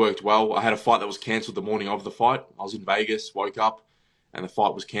 it worked well. I had a fight that was cancelled the morning of the fight. I was in Vegas, woke up, and the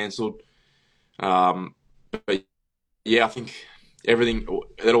fight was cancelled. But yeah, I think everything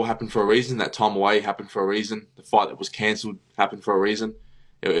that all happened for a reason. That time away happened for a reason. The fight that was cancelled happened for a reason.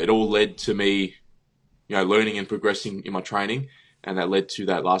 It all led to me, learning and progressing in my training, and that led to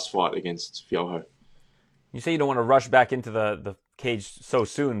that last fight against Fialho. You say you don't want to rush back into the cage so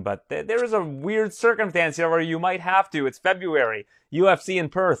soon, but there is a weird circumstance here where you might have to. It's February, UFC in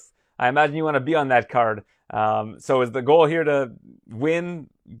Perth. I imagine you want to be on that card. So is the goal here to win,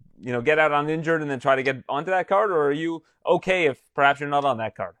 get out uninjured and then try to get onto that card, or are you okay if perhaps you're not on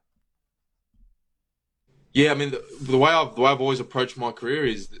that card? Yeah, I mean, the way I've always approached my career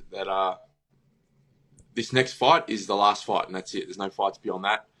is that this next fight is the last fight, and that's it. There's no fights beyond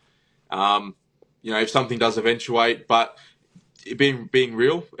that. If something does eventuate, but being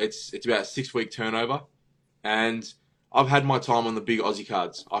real, it's about a 6-week turnover, and I've had my time on the big Aussie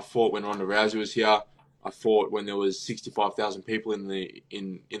cards. I fought when Ronda Rousey was here. I fought when there was 65,000 people in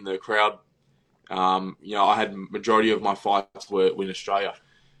the crowd. I had majority of my fights were in Australia.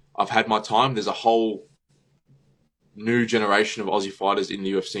 I've had my time. There's a whole new generation of Aussie fighters in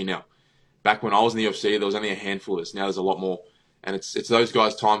the UFC now. Back when I was in the UFC, there was only a handful of us. Now there's a lot more, and it's those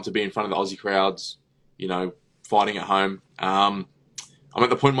guys' time to be in front of the Aussie crowds. Fighting at home. I'm at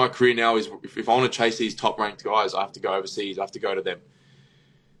the point in my career now is if I want to chase these top-ranked guys, I have to go overseas. I have to go to them.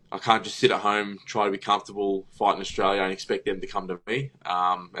 I can't just sit at home, try to be comfortable, fight in Australia, and expect them to come to me.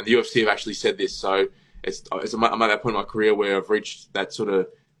 And the UFC have actually said this, so I'm at that point in my career where I've reached that sort of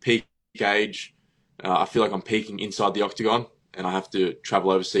peak age. I feel like I'm peaking inside the octagon, and I have to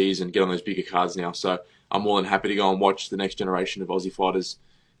travel overseas and get on those bigger cards now. So I'm more than happy to go and watch the next generation of Aussie fighters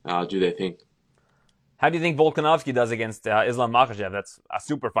do their thing. How do you think Volkanovski does against Islam Makhachev? That's a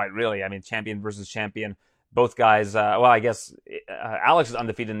super fight, really. I mean, champion versus champion. Both guys, I guess Alex is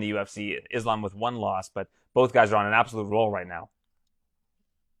undefeated in the UFC, Islam with 1 loss, but both guys are on an absolute roll right now.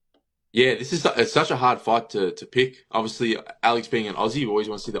 Yeah, it's such a hard fight to pick. Obviously, Alex being an Aussie, we always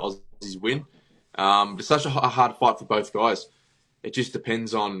want to see the Aussies win. But it's such a hard fight for both guys. It just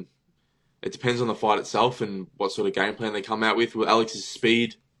depends on the fight itself and what sort of game plan they come out with. Will Alex's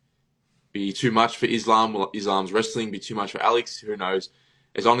speed be too much for Islam? Will Islam's wrestling be too much for Alex? Who knows?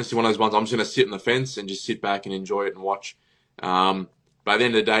 It's honestly one of those ones I'm just going to sit on the fence and just sit back and enjoy it and watch. But at the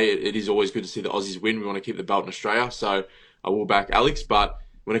end of the day, it is always good to see the Aussies win. We want to keep the belt in Australia, so I will back Alex. But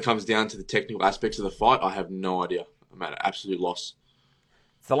when it comes down to the technical aspects of the fight, I have no idea. I'm at an absolute loss.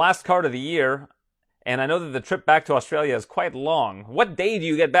 It's the last card of the year, and I know that the trip back to Australia is quite long. What day do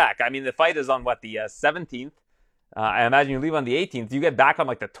you get back? I mean, the fight is on, the 17th? I imagine you leave on the 18th. Do you get back on,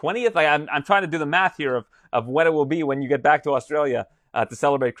 the 20th? I'm trying to do the math here of when it will be when you get back to Australia to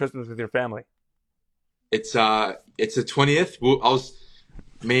celebrate Christmas with your family. It's the 20th.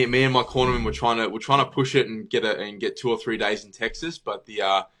 Me and my cornerman were trying to push it and get 2 or 3 days in Texas, but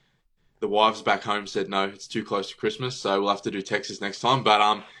the wives back home said no, it's too close to Christmas, so we'll have to do Texas next time.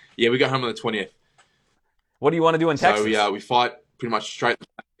 But we go home on the 20th. What do you want to do in Texas? So we fight pretty much straight the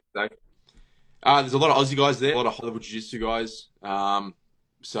next day. There's a lot of Aussie guys there, a lot of high-level jiu-jitsu guys.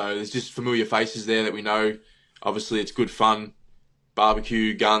 So there's just familiar faces there that we know. Obviously, it's good fun,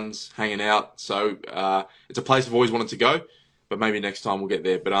 barbecue, guns, hanging out. So it's a place I've always wanted to go, but maybe next time we'll get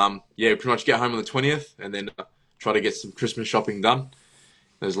there. But we pretty much get home on the 20th and then try to get some Christmas shopping done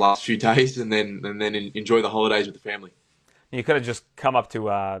those last few days, and then enjoy the holidays with the family. You could have just come up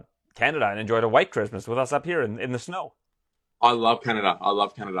to Canada and enjoyed a white Christmas with us up here in the snow. I love Canada. I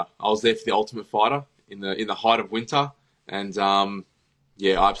was there for the Ultimate Fighter in the height of winter, and I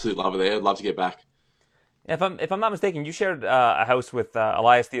absolutely love it there. I'd love to get back. If I'm not mistaken, you shared a house with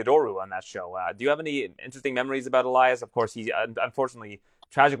Elias Theodorou on that show. Do you have any interesting memories about Elias? Of course, he unfortunately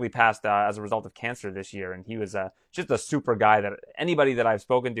tragically passed as a result of cancer this year, and he was just a super guy that anybody that I've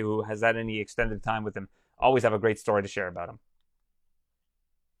spoken to who has had any extended time with him always have a great story to share about him.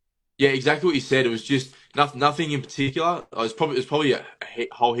 Yeah, exactly what you said. It was just nothing in particular. It was probably a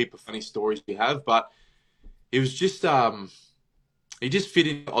whole heap of funny stories we have, but He was just he just fit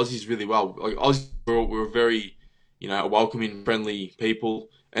in Aussies really well. Like Aussies were very, welcoming, friendly people,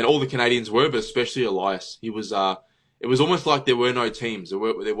 and all the Canadians were, but especially Elias. He was it was almost like there were no teams. There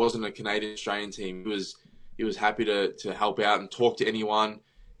wasn't a Canadian Australian team. He was happy to help out and talk to anyone.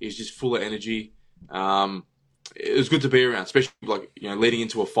 He was just full of energy. It was good to be around, especially leading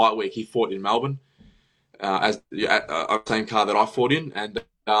into a fight week. He fought in Melbourne as the same car that I fought in, and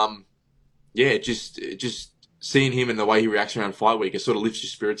just seeing him and the way he reacts around fight week, it sort of lifts your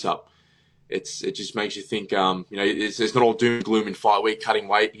spirits up. It just makes you think, it's not all doom and gloom in fight week, cutting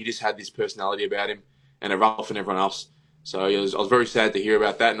weight. He just had this personality about him, and it rubbed off on everyone else. So I was very sad to hear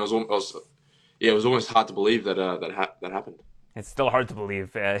about that, and it was almost hard to believe that that happened. It's still hard to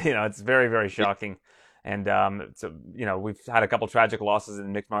believe. It's very, very shocking. And we've had a couple tragic losses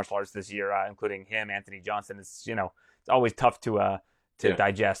in mixed martial arts this year, including him, Anthony Johnson. It's always tough to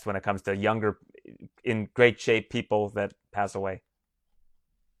digest when it comes to younger, in great shape people that pass away.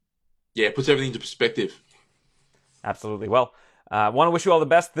 Yeah, it puts everything into perspective. Absolutely. Well, I want to wish you all the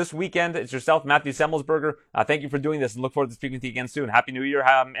best this weekend. It's yourself, Matthew Semmelsberger. Thank you for doing this, and look forward to speaking with you again soon. Happy New Year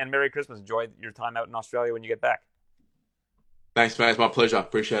and Merry Christmas. Enjoy your time out in Australia when you get back. Thanks, man. It's my pleasure.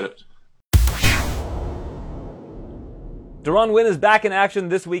 Appreciate it. Deron Winn is back in action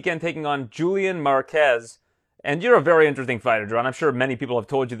this weekend, taking on Julian Marquez. And you're a very interesting fighter, Deron. I'm sure many people have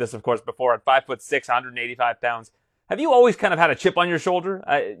told you this, of course, before. At 5'6", 185 pounds, have you always kind of had a chip on your shoulder?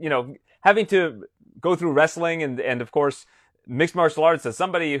 Having to go through wrestling and of course, mixed martial arts as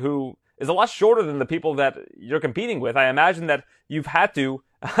somebody who is a lot shorter than the people that you're competing with. I imagine that you've had to,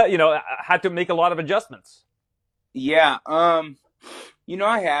 had to make a lot of adjustments. Yeah, I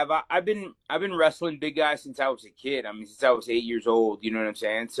have. I've been wrestling big guys since I was a kid. I mean, since I was 8 years old. You know what I'm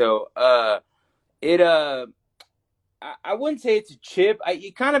saying? So, I wouldn't say it's a chip.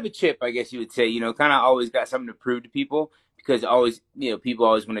 Kind of a chip, I guess you would say. Kind of always got something to prove to people because always, people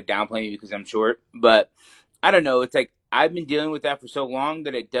always want to downplay me because I'm short. But I don't know. It's like I've been dealing with that for so long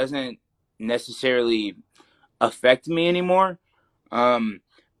that it doesn't necessarily affect me anymore.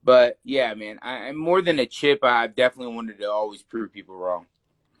 But yeah, man, I'm more than a chip. I've definitely wanted to always prove people wrong.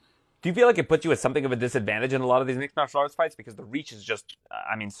 Do you feel like it puts you at something of a disadvantage in a lot of these mixed martial arts fights because the reach is just,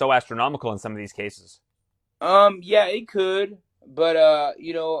 so astronomical in some of these cases? Yeah, it could, but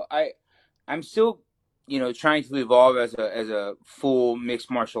I'm still, trying to evolve as a full mixed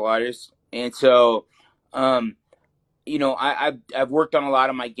martial artist, and so, I've worked on a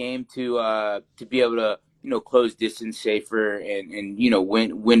lot of my game to be able to, close distance safer and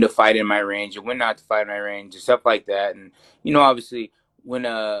when to fight in my range and when not to fight in my range and stuff like that, and obviously when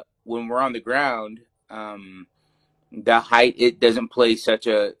we're on the ground, the height, it doesn't play such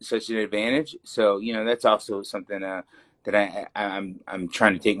an advantage. So that's also something that I'm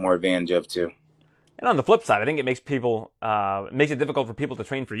trying to take more advantage of too. And on the flip side, I think it makes it difficult for people to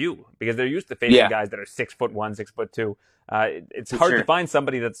train for you because they're used to facing guys that are 6'1", 6'2". It's hard to find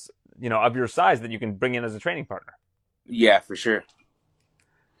somebody that's of your size that you can bring in as a training partner. Yeah, for sure.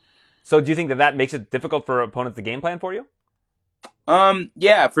 So do you think that makes it difficult for opponents to game plan for you?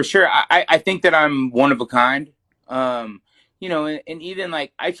 Yeah, for sure. I think that I'm one of a kind. And even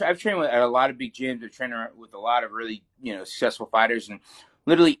like I've trained at a lot of big gyms. I've trained with a lot of really, successful fighters, and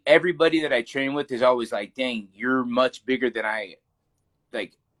literally everybody that I train with is always like, dang, you're much bigger than I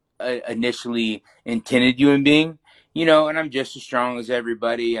initially intended you in being, and I'm just as strong as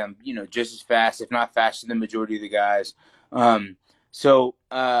everybody. I'm, just as fast, if not faster than the majority of the guys. So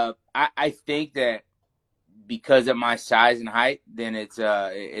I think that because of my size and height, then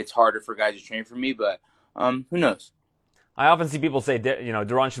it's harder for guys to train for me, but who knows? I often see people say,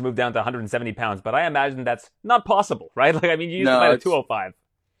 Deron should move down to 170 pounds, but I imagine that's not possible, right? You used to fight at 205.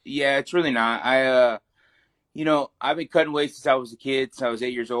 Yeah, it's really not. I've been cutting weight since I was a kid, since I was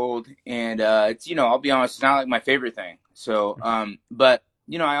 8 years old, and it's, I'll be honest, it's not like my favorite thing. So, but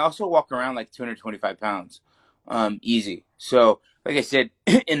I also walk around like 225 pounds, easy. So, like I said,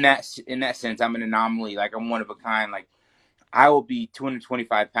 in that sense, I'm an anomaly. Like I'm one of a kind. Like I will be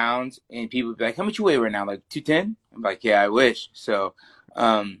 225 pounds, and people will be like, "How much you weigh right now?" Like 210. I'm like, "Yeah, I wish." So,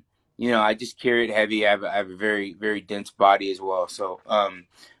 I just carry it heavy. I have a very, very dense body as well. So,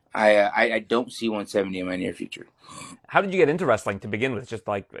 I don't see 170 in my near future. How did you get into wrestling to begin with? Just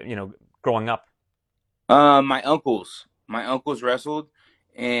growing up. My uncles wrestled,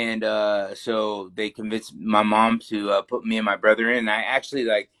 and so they convinced my mom to put me and my brother in. And I actually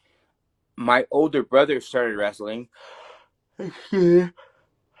my older brother started wrestling.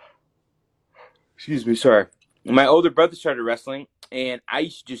 Excuse me, sorry. My older brother started wrestling, and I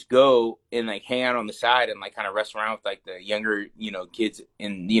used to just go and hang out on the side and kind of wrestle around with the younger, kids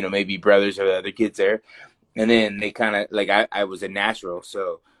and maybe brothers or the other kids there. And then they kind of like I was a natural,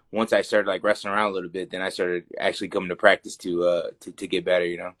 so once I started like wrestling around a little bit, then I started actually coming to practice to get better,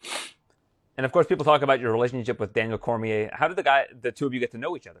 you know. And of course, people talk about your relationship with Daniel Cormier. How did the two of you get to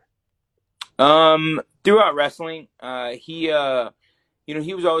know each other? Throughout wrestling, he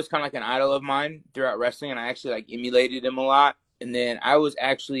was always kind of like an idol of mine throughout wrestling, and I actually like emulated him a lot. And then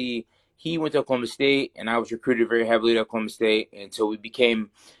he went to Oklahoma State, and I was recruited very heavily to Oklahoma State, and so we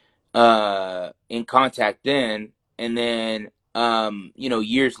became in contact then. And then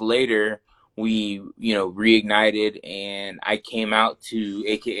years later, we reignited, and I came out to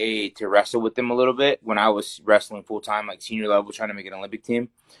AKA to wrestle with them a little bit when I was wrestling full time, like senior level, trying to make an Olympic team.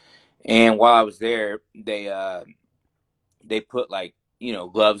 And while I was there, they put like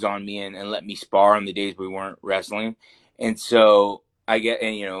gloves on me and let me spar on the days we weren't wrestling. And so I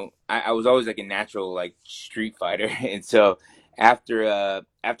was always like a natural like street fighter. And so after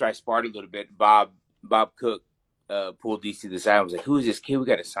I sparred a little bit, Bob Cook pulled DC to the side and was like, "Who is this kid? We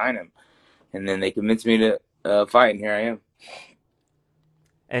got to sign him." And then they convinced me to fight, and here I am.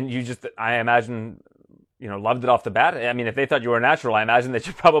 And you just, I imagine, loved it off the bat. I mean, if they thought you were a natural, I imagine that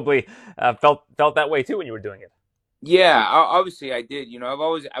you probably felt that way too when you were doing it. Yeah, obviously I did. I've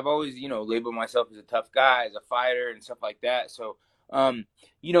always labeled myself as a tough guy, as a fighter, and stuff like that. So, um,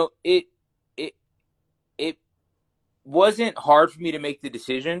 it it wasn't hard for me to make the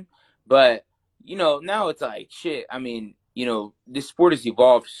decision, but now it's like shit. I mean, this sport has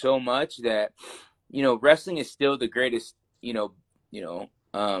evolved so much that wrestling is still the greatest,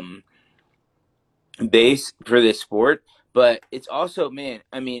 base for this sport, but it's also, man,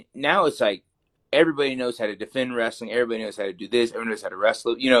 I mean, now it's like everybody knows how to defend wrestling, everybody knows how to do this, everyone knows how to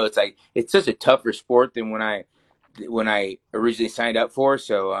wrestle. It's like it's such a tougher sport than when I originally signed up for.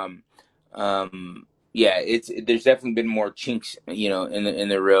 So yeah, there's definitely been more chinks, in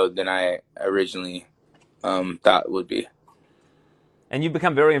the road than I originally thought would be. And you've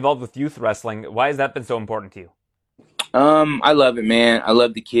become very involved with youth wrestling. Why has that been so important to you? I love it, man. I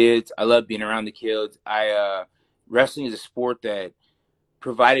love the kids. I love being around the kids. Wrestling is a sport that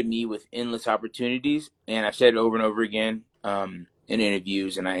provided me with endless opportunities, and I've said it over and over again in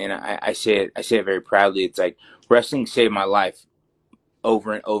interviews, and I say it very proudly. It's like wrestling saved my life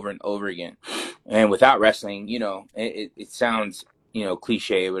over and over and over again. And without wrestling, it sounds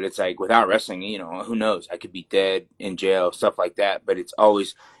cliche, but it's like without wrestling, who knows? I could be dead, in jail, stuff like that. But it's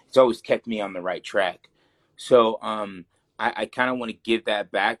always kept me on the right track. So I kind of want to give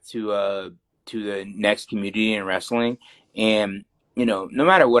that back to the next community in wrestling. And no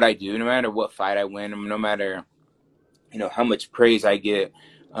matter what I do, no matter what fight I win, no matter how much praise I get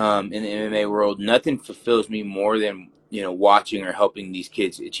in the MMA world, nothing fulfills me more than watching or helping these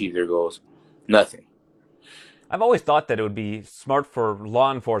kids achieve their goals. Nothing. I've always thought that it would be smart for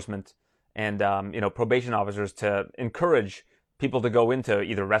law enforcement and probation officers to encourage people to go into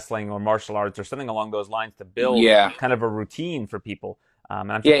either wrestling or martial arts or something along those lines to build kind of a routine for people.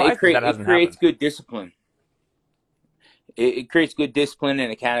 And I'm surprised that hasn't creates happened. good discipline. It creates good discipline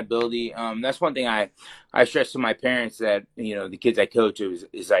and accountability. That's one thing I stress to my parents, that the kids I coach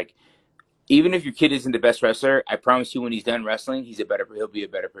is like, even if your kid isn't the best wrestler, I promise you when he's done wrestling, he'll be a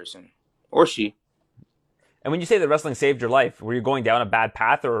better person, or she. And when you say that wrestling saved your life, were you going down a bad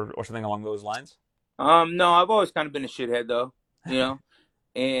path or something along those lines? No, I've always kind of been a shithead though,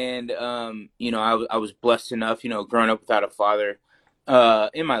 and I was blessed enough, growing up without a father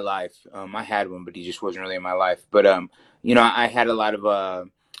in my life. I had one, but he just wasn't really in my life. But I had a lot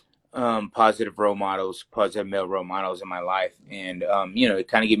of positive role models, positive male role models in my life, and it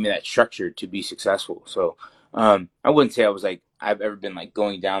kind of gave me that structure to be successful. So I wouldn't say I've ever been like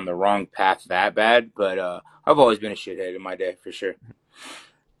going down the wrong path that bad, but I've always been a shithead in my day for sure.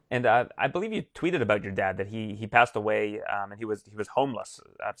 And I believe you tweeted about your dad that he passed away and he was homeless.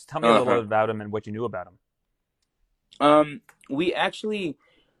 Tell me a little bit about him and what you knew about him. We actually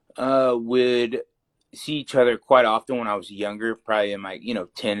would see each other quite often when I was younger, probably in like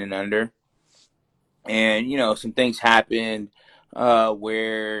 10 and under. And some things happened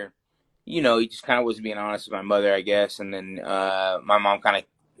where he just kind of wasn't being honest with my mother, I guess. And then my mom kind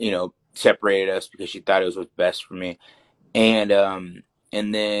of separated us because she thought it was what's best for me. And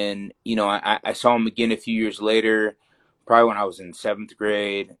then I saw him again a few years later, probably when I was in 7th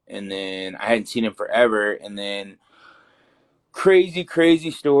grade, and then I hadn't seen him forever. And then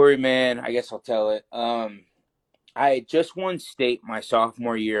crazy story, man. I guess I'll tell it. I had just won state my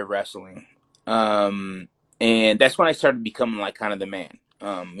sophomore year of wrestling, and that's when I started becoming like kind of the man.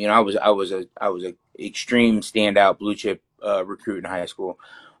 I was a extreme standout blue chip recruit in high school,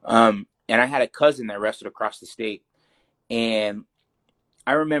 and I had a cousin that wrestled across the state, and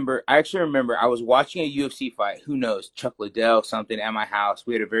I actually remember I was watching a UFC fight. Who knows? Chuck Liddell, something at my house.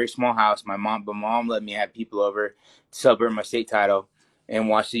 We had a very small house. My mom let me have people over to celebrate my state title and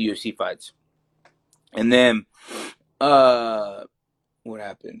watch the UFC fights. And then, what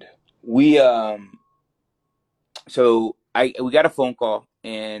happened? We got a phone call,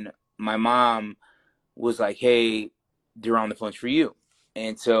 and my mom was like, "Hey, they're on the phones for you."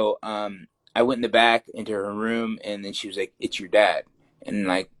 And so I went in the back into her room, and then she was like, "It's your dad." And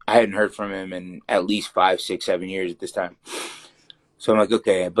like I hadn't heard from him in at least 5, 6, 7 years at this time. So I'm like,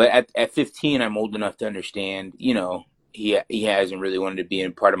 okay. But at 15, I'm old enough to understand, he hasn't really wanted to be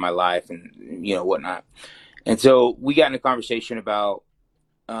in part of my life and whatnot. And so we got in a conversation about,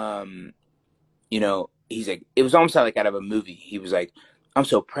 he's like, it was almost like out of a movie. He was like, "I'm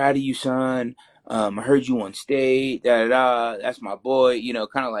so proud of you, son. I heard you on state, da da da. That's my boy."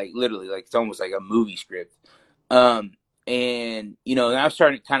 Kind of like literally, like it's almost like a movie script. And and I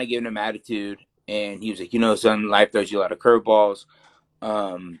started kind of giving him attitude, and he was like, "Son, life throws you a lot of curveballs.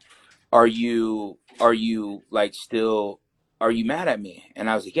 Um, are you like still? Are you mad at me?" And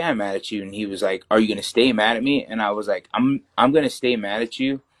I was like, "Yeah, I'm mad at you." And he was like, "Are you gonna stay mad at me?" And I was like, I'm gonna stay mad at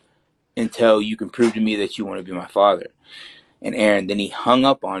you until you can prove to me that you want to be my father." And Aaron, then he hung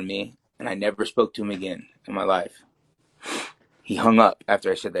up on me, and I never spoke to him again in my life. He hung up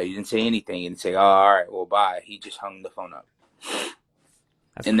after I said that. He didn't say anything. He didn't say, "Oh, all right, well, bye." He just hung the phone up.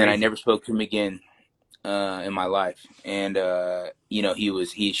 That's And then I crazy. never spoke to him again in my life. And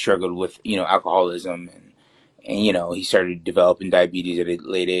he struggled with alcoholism, and he started developing diabetes at a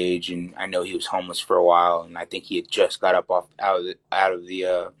late age. And I know he was homeless for a while, and I think he had just got up off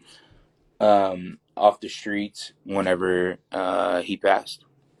the streets whenever he passed.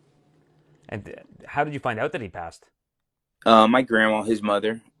 And how did you find out that he passed? My grandma, his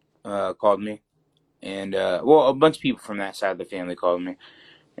mother, called me, and a bunch of people from that side of the family called me,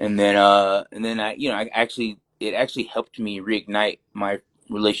 and then it actually helped me reignite my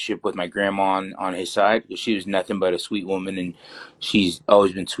relationship with my grandma on his side, because she was nothing but a sweet woman, and she's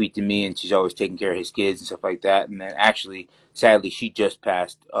always been sweet to me, and she's always taking care of his kids and stuff like that. And then actually, sadly, she just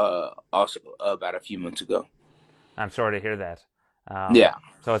passed also about a few months ago. I'm sorry to hear that. Yeah.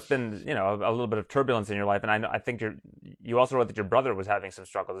 So it's been, a little bit of turbulence in your life, and I think you also wrote that your brother was having some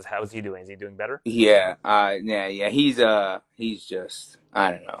struggles. How is he doing? Is he doing better? Yeah, yeah. He's just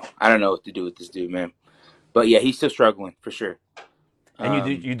I don't know. I don't know what to do with this dude, man. But yeah, he's still struggling for sure. And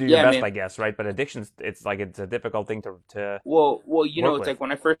you do your Yeah, best, man. I guess, right? But addictions, it's a difficult thing to Well, work it's with. like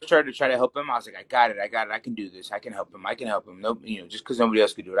when I first started to try to help him, I was like, I got it, I can do this, I can help him, I can help him. No, just because nobody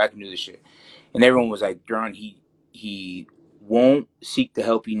else could do it, I can do this shit. And everyone was like, Duran, he won't seek the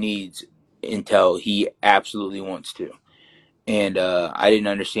help he needs until he absolutely wants to. And I didn't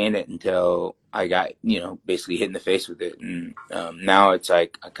understand it until I got basically hit in the face with it. And now it's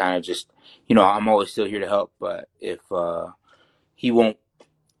like I kind of just I'm always still here to help, but if he won't,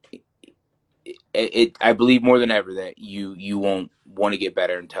 I believe more than ever that you won't want to get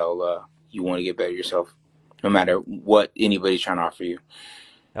better until you want to get better yourself, no matter what anybody's trying to offer you.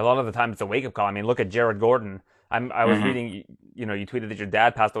 A lot of the time, it's a wake up call. I mean, look at Jared Gordon. I was Hmm. reading, you tweeted that your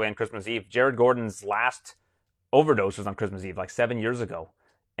dad passed away on Christmas Eve. Jared Gordon's last overdose was on Christmas Eve, like 7 years ago.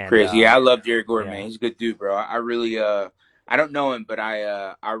 And Crazy. Yeah, I love Jared Gordon, yeah, man. He's a good dude, bro. I really I don't know him, but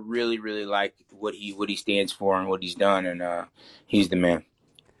I really really like what he stands for and what he's done, and he's the man.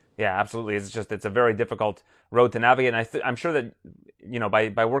 yeah, absolutely. It's a very difficult road to navigate. And I'm sure that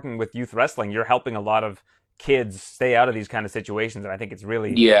by working with youth wrestling, you're helping a lot of kids stay out of these kind of situations. And I think it's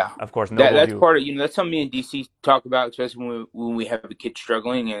really, Yeah, of course, that noble of that's you. part of that's something me and DC talk about, especially when we have a kid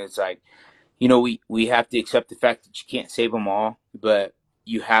struggling, and it's like we have to accept the fact that you can't save them all, but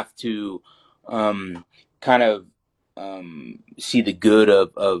you have to kind of see the good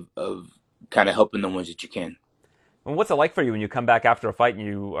of kind of helping the ones that you can. And what's it like for you when you come back after a fight and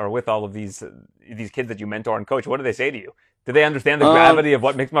you are with all of these kids that you mentor and coach? What do they say to you? Do they understand the Um, gravity of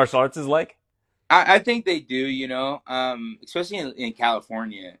what mixed martial arts is like? I think they do, especially in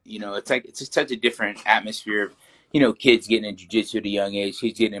California. It's like it's just such a different atmosphere of, kids getting in jujitsu at a young age,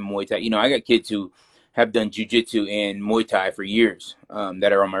 kids getting in Muay Thai. I got kids who have done jujitsu and Muay Thai for years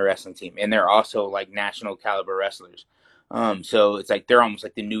that are on my wrestling team, and they're also like national caliber wrestlers. So it's like they're almost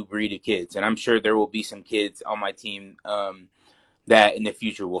like the new breed of kids, and I'm sure there will be some kids on my team that in the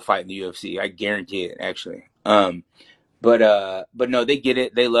future will fight in the UFC. I guarantee it, actually. But no, they get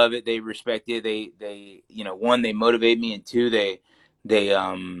it. They love it. They respect it. They one, they motivate me, and two, they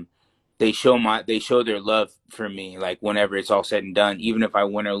they show their love for me. Like whenever it's all said and done, even if I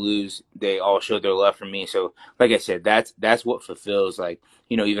win or lose, they all show their love for me. So like I said, that's what fulfills. Like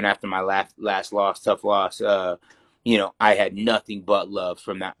even after my last loss, tough loss, I had nothing but love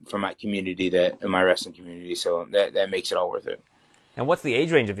from my community, that in my wrestling community. So that makes it all worth it. And what's the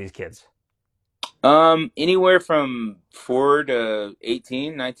age range of these kids? Anywhere from 4 to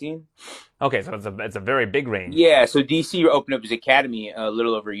 18, 19. Okay, so it's a very big range. Yeah, so DC opened up his academy a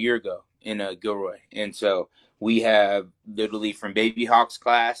little over a year ago in Gilroy, and so we have literally from baby Hawks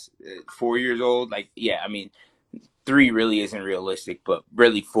class, 4 years old. Like, yeah, I mean, 3 really isn't realistic, but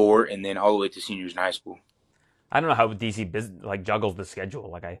really 4, and then all the way to seniors in high school. I don't know how DC juggles the schedule.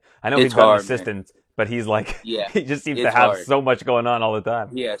 Like I know It's he's got an hard, assistant, but he's like Yeah, he just seems to it's have hard. so much going on all the time.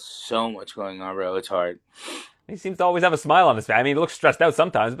 He has so much going on, bro. It's hard. He seems to always have a smile on his face. I mean, he looks stressed out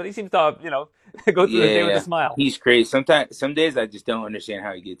sometimes, but he seems to go through the day with a smile. He's crazy. Some days I just don't understand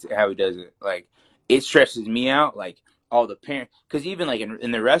how he does it. Like, it stresses me out. Like, all the parents, because even like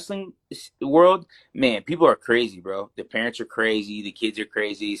in the wrestling world, man, people are crazy, bro. The parents are crazy, the kids are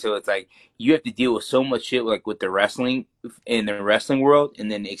crazy. So it's like you have to deal with so much shit, like with the wrestling in the wrestling world,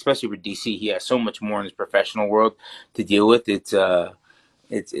 and then especially with DC, he has so much more in his professional world to deal with. It's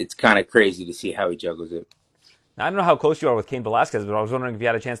kind of crazy to see how he juggles it. Now, I don't know how close you are with Cain Velasquez, but I was wondering if you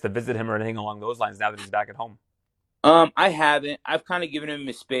had a chance to visit him or anything along those lines now that he's back at home. I haven't. I've kind of given him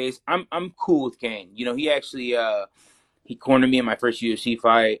his space. I'm cool with Cain. He actually he cornered me in my first UFC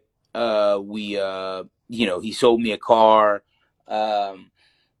fight. He sold me a car.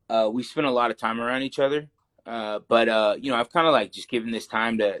 We spent a lot of time around each other. But I've kind of like just given this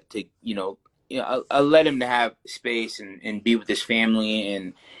time to I'll let him to have space and be with his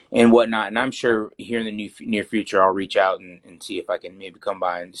family and whatnot. And I'm sure here in the near future, I'll reach out and see if I can maybe come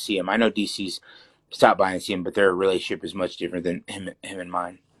by and see him. I know DC's stopped by and see him, but their relationship is much different than him and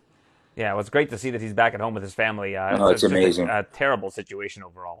mine. Yeah, well, it's great to see that he's back at home with his family. It's amazing. A terrible situation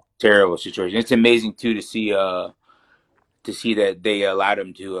overall. Terrible situation. It's amazing too to see that they allowed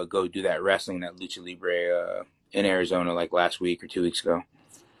him to go do that wrestling, that lucha libre in Arizona, like last week or 2 weeks ago.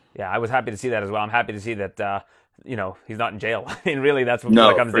 Yeah, I was happy to see that as well. I'm happy to see that he's not in jail. I mean, really, that's what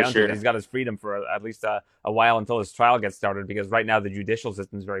it comes down to. He's got his freedom for at least a while until his trial gets started, because right now the judicial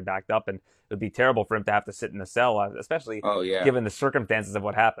system is very backed up, and it would be terrible for him to have to sit in a cell, especially given the circumstances of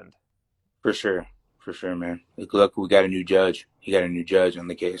what happened. For sure, man. Look, we got a new judge. He got a new judge on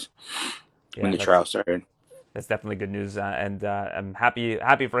the case when the trial started. That's definitely good news, and I'm happy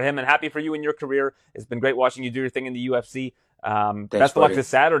for him and happy for you in your career. It's been great watching you do your thing in the UFC. Thanks, best of luck this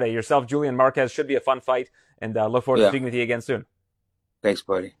Saturday. Yourself, Julian Marquez, should be a fun fight, and look forward to speaking with you again soon. Thanks,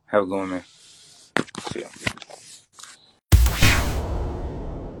 buddy. Have a good one, man. See ya.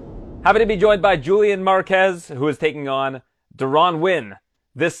 Happy to be joined by Julian Marquez, who is taking on Deron Winn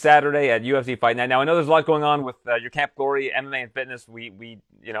this Saturday at UFC Fight Night. Now, I know there's a lot going on with your Camp Glory MMA and Fitness.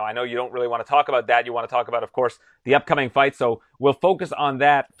 I know you don't really want to talk about that. You want to talk about, of course, the upcoming fight. So we'll focus on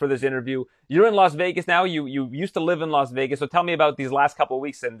that for this interview. You're in Las Vegas now. You used to live in Las Vegas. So tell me about these last couple of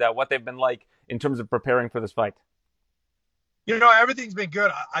weeks and what they've been like in terms of preparing for this fight. Everything's been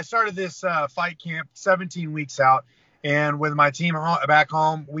good. I started this fight camp 17 weeks out, and with my team back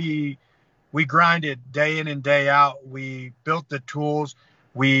home, we grinded day in and day out. We built the tools.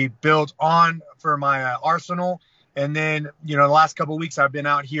 We built on for my arsenal. And then, the last couple of weeks I've been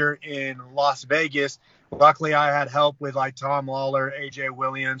out here in Las Vegas. Luckily, I had help with like Tom Lawler, AJ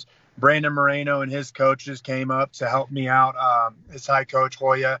Williams, Brandon Moreno, and his coaches came up to help me out, his high coach,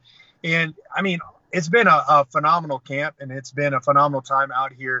 Hoya. And, I mean, it's been a phenomenal camp, and it's been a phenomenal time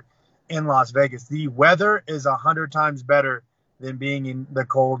out here in Las Vegas. The weather is 100 times better than being in the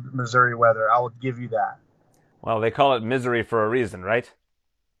cold Missouri weather. I will give you that. Well, they call it misery for a reason, right?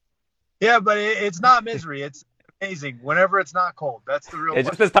 Yeah, but it's not misery. It's amazing whenever it's not cold. That's the real. It's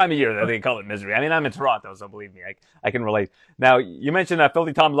just this time of year that they call it misery. I mean, I'm in Toronto, so believe me, I can relate. Now, you mentioned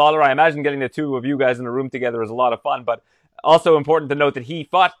Filthy Tom Lawler. I imagine getting the two of you guys in a room together is a lot of fun, but also important to note that he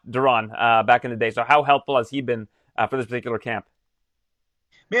fought Deron back in the day. So how helpful has he been for this particular camp?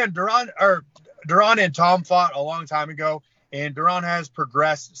 Man, Deron and Tom fought a long time ago, and Deron has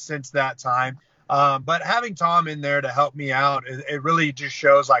progressed since that time. But having Tom in there to help me out, it really just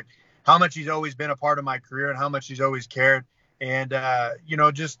shows like how much he's always been a part of my career and how much he's always cared. And,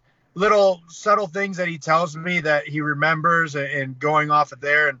 just little subtle things that he tells me that he remembers and going off of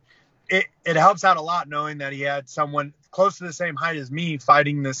there. And it helps out a lot knowing that he had someone close to the same height as me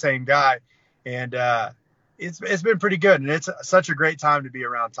fighting the same guy. And it's been pretty good. And it's such a great time to be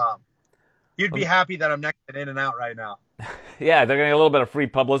around Tom. You'd be happy that I'm next to In-N-Out right now. Yeah, they're getting a little bit of free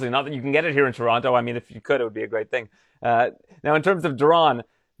publicity. Not that you can get it here in Toronto. I mean, if you could, it would be a great thing. Now, in terms of Deron,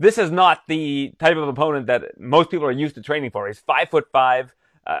 this is not the type of opponent that most people are used to training for. He's 5'5".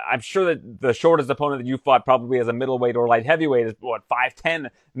 I'm sure that the shortest opponent that you fought probably as a middleweight or light heavyweight is 5'10",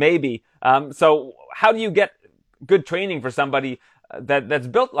 maybe. So how do you get good training for somebody that's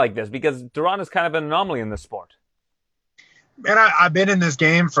built like this? Because Duran is kind of an anomaly in this sport. And I've been in this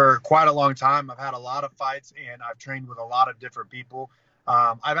game for quite a long time. I've had a lot of fights, and I've trained with a lot of different people.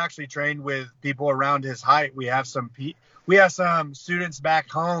 I've actually trained with people around his height. We have some students back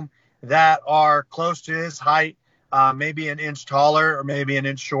home that are close to his height, maybe an inch taller or maybe an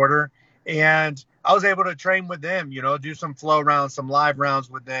inch shorter. And I was able to train with them, do some flow rounds, some live rounds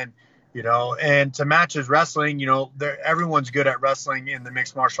with them, and to match his wrestling, everyone's good at wrestling in the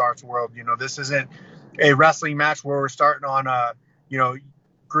mixed martial arts world. This isn't a wrestling match where we're starting on,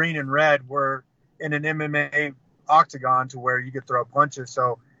 green and red. We're in an MMA octagon to where you could throw punches.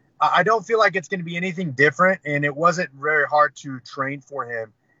 So I don't feel like it's going to be anything different. And it wasn't very hard to train for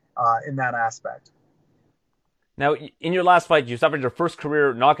him in that aspect. Now, in your last fight, you suffered your first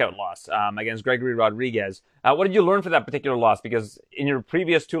career knockout loss against Gregory Rodriguez. What did you learn from that particular loss? Because in your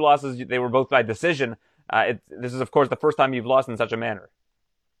previous two losses, they were both by decision. This is, of course, the first time you've lost in such a manner.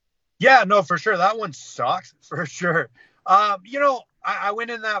 Yeah, no, for sure. That one sucks, for sure. I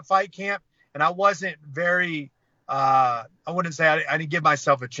went in that fight camp, and I wasn't very I wouldn't say I didn't give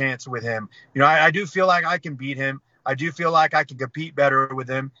myself a chance with him. I do feel like I can beat him. I do feel like I can compete better with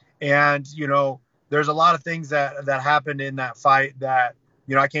him. And, there's a lot of things that happened in that fight that,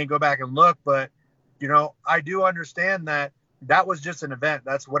 I can't go back and look. But, I do understand that was just an event.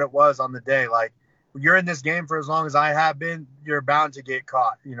 That's what it was on the day. Like, you're in this game for as long as I have been, you're bound to get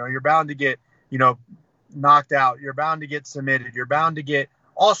caught. You're bound to get, knocked out. You're bound to get submitted. You're bound to get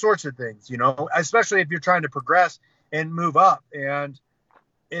all sorts of things, especially if you're trying to progress and move up. And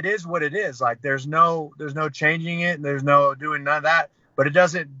it is what it is. Like, there's no changing it, and there's no doing none of that. But it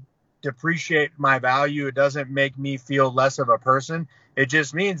doesn't depreciate my value. It doesn't make me feel less of a person. It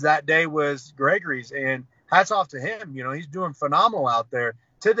just means that day was Gregory's, and hats off to him. He's doing phenomenal out there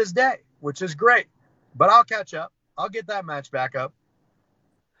to this day, which is great. But I'll catch up. I'll get that match back up.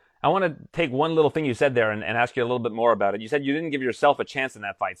 I want to take one little thing you said there and ask you a little bit more about it. You said you didn't give yourself a chance in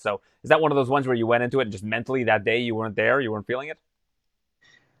that fight. So is that one of those ones where you went into it and just mentally that day you weren't there, you weren't feeling it?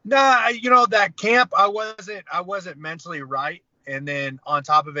 Nah, that camp, I wasn't mentally right. And then on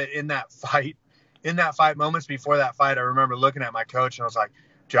top of it, in that fight moments before that fight, I remember looking at my coach and I was like,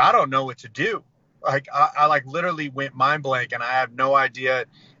 dude, I don't know what to do. Like, I like literally went mind blank, and I have no idea.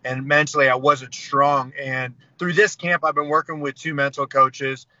 And mentally I wasn't strong. And through this camp, I've been working with two mental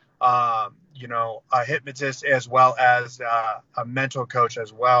coaches, a hypnotist as well as a mental coach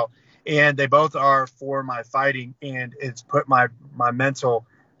as well. And they both are for my fighting, and it's put my mental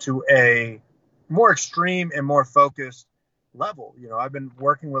to a more extreme and more focused level. I've been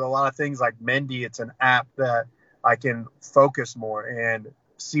working with a lot of things like Mendy. It's an app that I can focus more and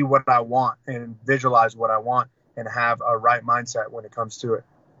see what I want and visualize what I want and have a right mindset when it comes to it.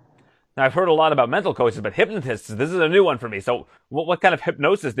 Now, I've heard a lot about mental coaches, but hypnotists, this is a new one for me. So what kind of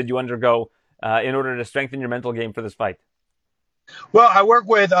hypnosis did you undergo in order to strengthen your mental game for this fight? Well, I work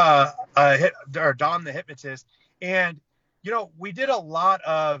with Don the hypnotist, and we did a lot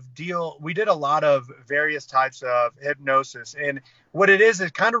of various types of hypnosis. And what it is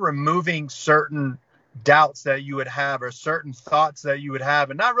kind of removing certain doubts that you would have or certain thoughts that you would have,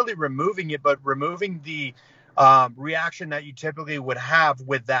 and not really removing it, but removing the reaction that you typically would have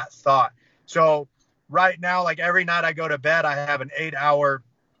with that thought. So right now, like every night I go to bed, I have an 8-hour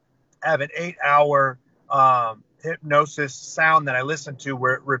hypnosis sound that I listen to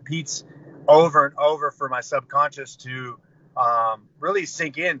where it repeats over and over for my subconscious to really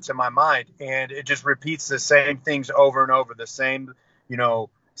sink into my mind. And it just repeats the same things over and over, the same,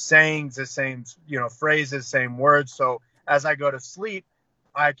 sayings, the same, phrases, same words. So as I go to sleep,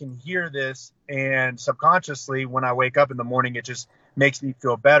 I can hear this, and subconsciously when I wake up in the morning, it just makes me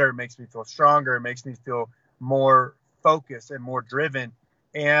feel better, it makes me feel stronger, it makes me feel more focused and more driven.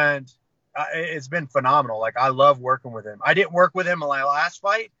 And it's been phenomenal. Like, I love working with him. I didn't work with him in my last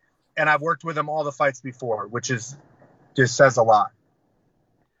fight, and I've worked with him all the fights before, which is just says a lot.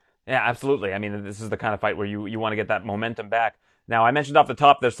 Yeah, absolutely. I mean, this is the kind of fight where you want to get that momentum back. Now, I mentioned off the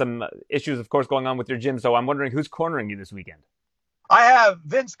top, there's some issues, of course, going on with your gym. So I'm wondering who's cornering you this weekend. I have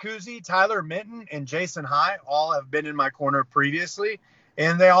Vince Kuzi, Tyler Minton, and Jason High. All have been in my corner previously,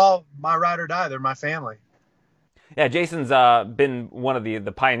 and they all my ride or die. They're my family. Yeah, Jason's been one of the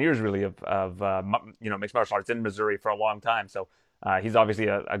pioneers, really, of mixed martial arts in Missouri for a long time. So he's obviously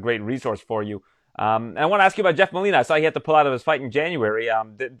a great resource for you. And I want to ask you about Jeff Molina. I saw he had to pull out of his fight in January.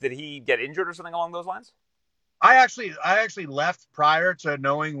 Did he get injured or something along those lines? I actually left prior to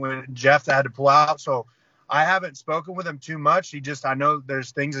knowing when Jeff had to pull out, so I haven't spoken with him too much. I know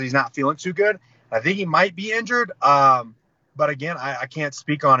there's things that he's not feeling too good. I think he might be injured. But again, I can't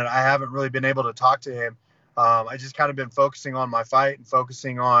speak on it. I haven't really been able to talk to him I just kind of been focusing on my fight and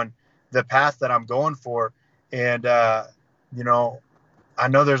focusing on the path that I'm going for. And, you know, I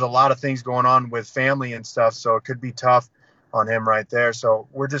know there's a lot of things going on with family and stuff, so it could be tough on him right there. So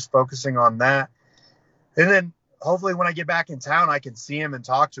we're just focusing on that. And then hopefully when I get back in town, I can see him and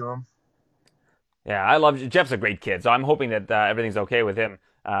talk to him. Yeah, I love Jeff's a great kid, so I'm hoping that everything's okay with him.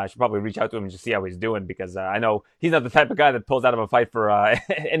 I should probably reach out to him and just see how he's doing because I know he's not the type of guy that pulls out of a fight for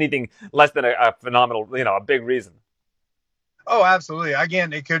anything less than a phenomenal, a big reason. Oh, absolutely.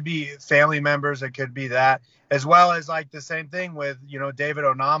 Again, it could be family members. It could be that, as well as like the same thing with, David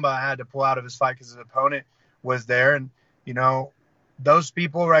Onamba had to pull out of his fight because his opponent was there. And, those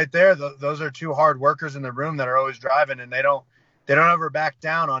people right there, those are two hard workers in the room that are always driving, and they don't ever back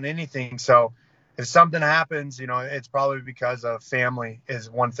down on anything. So if something happens, it's probably because of family is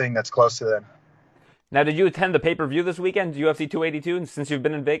one thing that's close to them. Now, did you attend the pay-per-view this weekend, UFC 282, since you've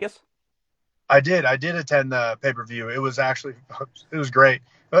been in Vegas? I did attend the pay-per-view. It was great.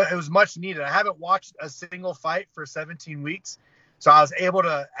 It was much needed. I haven't watched a single fight for 17 weeks. So I was able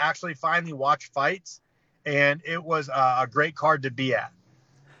to actually finally watch fights, and it was a great card to be at.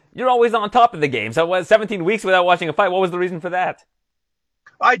 You're always on top of the game. So 17 weeks without watching a fight. What was the reason for that?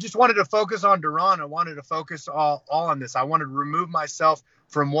 I just wanted to focus on Duran. I wanted to focus all on this. I wanted to remove myself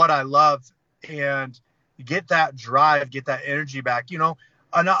from what I love and get that drive, get that energy back.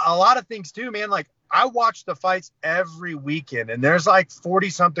 A lot of things too, man. Like I watch the fights every weekend, and there's like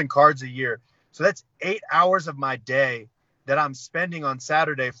 40-something cards a year. So that's 8 hours of my day that I'm spending on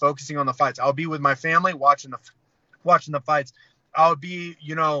Saturday focusing on the fights. I'll be with my family watching the fights. I'll be,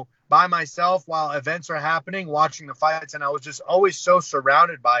 by myself while events are happening, watching the fights. And I was just always so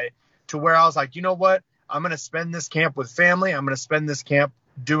surrounded by it to where I was like, you know what? I'm going to spend this camp with family. I'm going to spend this camp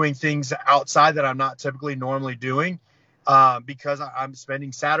doing things outside that I'm not typically normally doing. Because I'm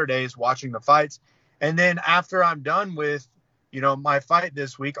spending Saturdays watching the fights. And then after I'm done with, my fight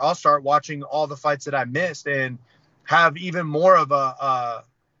this week, I'll start watching all the fights that I missed and have even more of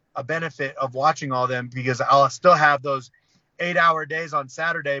a benefit of watching all them because I'll still have those 8-hour days on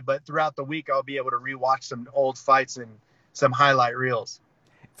Saturday, but throughout the week, I'll be able to rewatch some old fights and some highlight reels.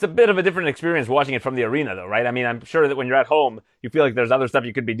 It's a bit of a different experience watching it from the arena, though, right? I mean, I'm sure that when you're at home, you feel like there's other stuff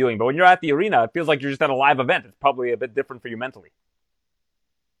you could be doing. But when you're at the arena, it feels like you're just at a live event. It's probably a bit different for you mentally.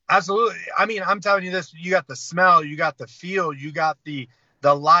 Absolutely. I mean, I'm telling you this, you got the smell, you got the feel, you got the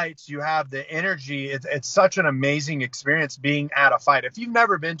lights, you have the energy. It's such an amazing experience being at a fight. If you've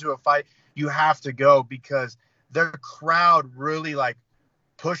never been to a fight, you have to go because the crowd really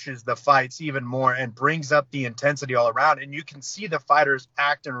pushes the fights even more and brings up the intensity all around. And you can see the fighters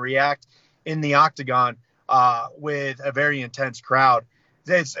act and react in the octagon with a very intense crowd.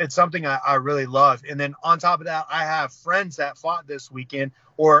 It's something I really love. And then on top of that, I have friends that fought this weekend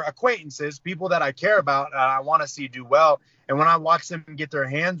or acquaintances, people that I care about and I want to see do well. And when I watched them get their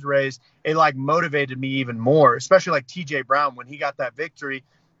hands raised, it motivated me even more, especially TJ Brown when he got that victory,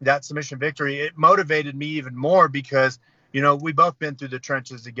 that submission victory. It motivated me even more because we both been through the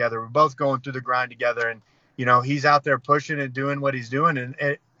trenches together. We're both going through the grind together. And, he's out there pushing and doing what he's doing. And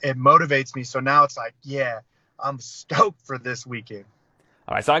it motivates me. So now it's yeah, I'm stoked for this weekend.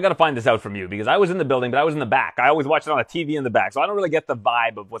 All right, so I got to find this out from you because I was in the building, but I was in the back. I always watch it on a TV in the back, so I don't really get the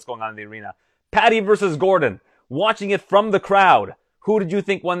vibe of what's going on in the arena. Paddy versus Gordon, watching it from the crowd. Who did you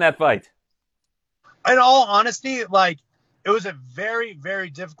think won that fight? In all honesty, it was a very, very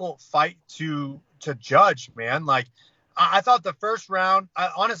difficult fight to judge, man. I thought the first round, I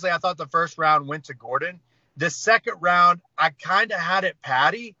thought the first round went to Gordon. The second round, I kind of had it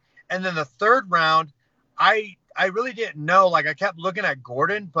Paddy. And then the third round, I really didn't know. I kept looking at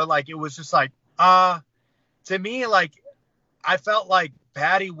Gordon, but it was just to me, I felt like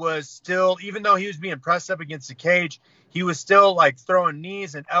Paddy was still, even though he was being pressed up against the cage, he was still throwing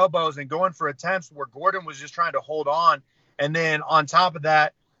knees and elbows and going for attempts where Gordon was just trying to hold on. And then on top of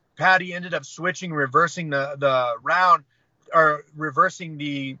that, Paddy ended up switching, reversing the round or reversing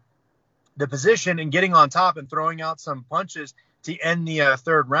the position and getting on top and throwing out some punches to end the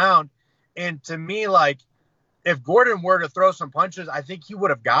third round. And to me, if Gordon were to throw some punches, I think he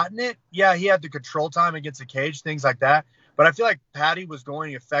would have gotten it. Yeah, he had the control time against the cage, things like that. But I feel like Paddy was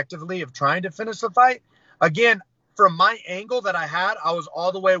going effectively of trying to finish the fight. Again, from my angle that I had, I was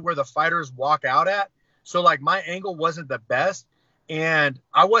all the way where the fighters walk out at. So my angle wasn't the best and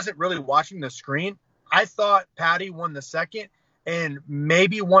I wasn't really watching the screen. I thought Paddy won the second and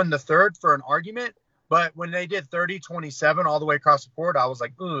maybe won the third for an argument. But when they did 30-27 all the way across the board, I was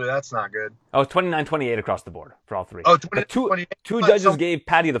like, ooh, that's not good. Oh, 29-28 across the board for all three. Oh, 20, two judges gave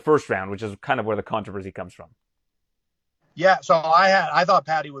Paddy the first round, which is kind of where the controversy comes from. Yeah, so I thought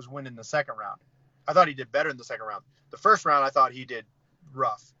Paddy was winning the second round. he did better in the second round. The first round, I thought he did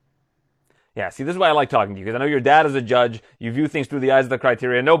rough. Yeah, see, this is why I like talking to you, because I know your dad is a judge. You view things through the eyes of the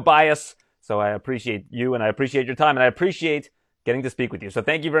criteria, no bias. So I appreciate you, and I appreciate your time, and I appreciate getting to speak with you. So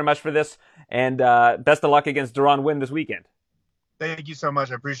thank you very much for this, and best of luck against Deron Winn this weekend. Thank you so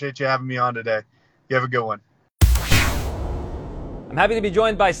much. I appreciate you having me on today. You have a good one. I'm happy to be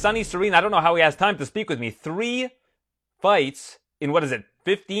joined by Sonny Serene. I don't know how he has time to speak with me. 3 fights in,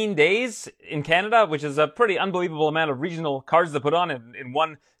 15 days in Canada, which is a pretty unbelievable amount of regional cards to put on in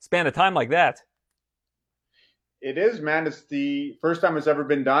one span of time like that. It is, man. It's the first time it's ever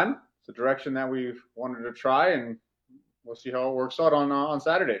been done. It's a direction that we've wanted to try, and we'll see how it works out on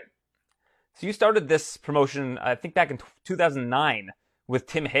Saturday. So you started this promotion, I think, back in 2009 with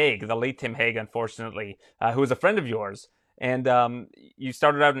Tim Hague, the late Tim Hague, unfortunately, who was a friend of yours. And you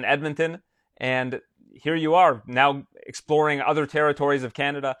started out in Edmonton, and here you are now exploring other territories of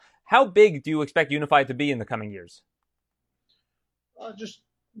Canada. How big do you expect Unified to be in the coming years?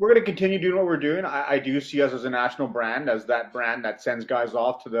 We're going to continue doing what we're doing. I do see us as a national brand, as that brand that sends guys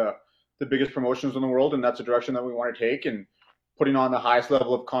off to the biggest promotions in the world, and that's a direction that we want to take, and putting on the highest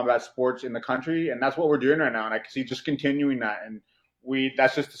level of combat sports in the country, and that's what we're doing right now. And I can see just continuing that, and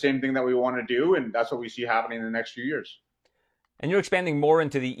that's just the same thing that we want to do, and that's what we see happening in the next few years. And you're expanding more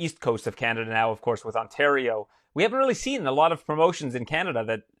into the east coast of Canada now, of course, with Ontario. We haven't really seen a lot of promotions in Canada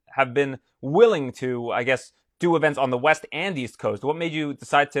that have been willing to, I guess, do events on the west and east coast. What made you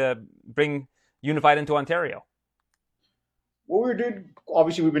decide to bring Unified into Ontario? What we're doing,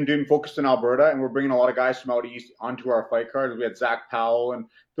 obviously, we've been doing focused in Alberta, and we're bringing a lot of guys from out east onto our fight cards. We had Zach Powell, and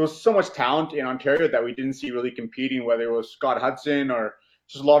there was so much talent in Ontario that we didn't see really competing, whether it was Scott Hudson or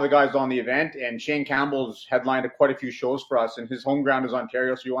just a lot of the guys on the event. And Shane Campbell's headlined quite a few shows for us, and his home ground is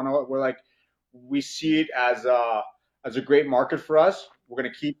Ontario. So we see it as a great market for us. We're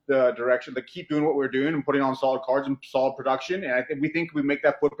going to keep the direction, keep doing what we're doing and putting on solid cards and solid production. And we think we make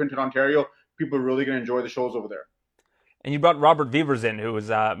that footprint in Ontario, people are really going to enjoy the shows over there. And you brought Robert Vivers in, who is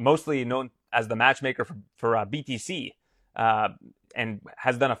mostly known as the matchmaker for BTC, and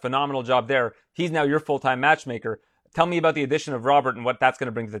has done a phenomenal job there. He's now your full-time matchmaker. Tell me about the addition of Robert and what that's going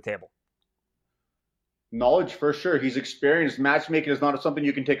to bring to the table. Knowledge, for sure. He's experienced. Matchmaking is not something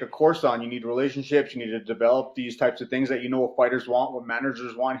you can take a course on. You need relationships. You need to develop these types of things that you know what fighters want, what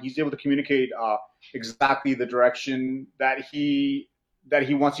managers want. He's able to communicate exactly the direction that he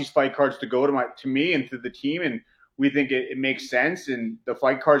wants these fight cards to go to me and to the team. And we think it makes sense. And the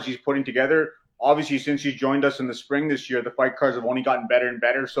fight cards he's putting together, obviously, since he's joined us in the spring this year, the fight cards have only gotten better and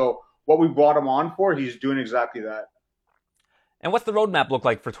better. So what we brought him on for, he's doing exactly that. And what's the roadmap look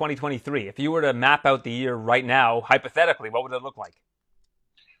like for 2023? If you were to map out the year right now, hypothetically, what would it look like?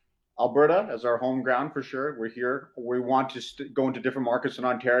 Alberta as our home ground, for sure. We're here. We want to go into different markets in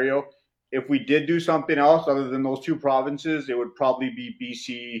Ontario. If we did do something else other than those two provinces, it would probably be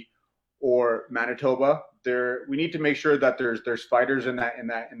BC or Manitoba. We need to make sure that there's fighters in that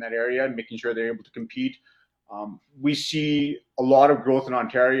area and making sure they're able to compete. We see a lot of growth in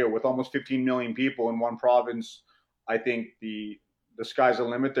Ontario with almost 15 million people in one province. I think the sky's the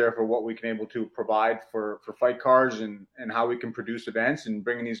limit there for what we can able to provide for fight cards and how we can produce events and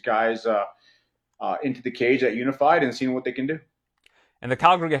bringing these guys into the cage at Unified and seeing what they can do. And the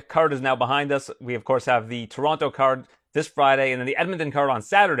Calgary card is now behind us. We, of course, have the Toronto card this Friday and then the Edmonton card on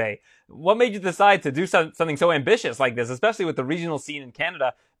Saturday. What made you decide to do something so ambitious like this, especially with the regional scene in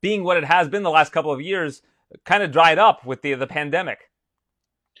Canada being what it has been the last couple of years, kind of dried up with the pandemic?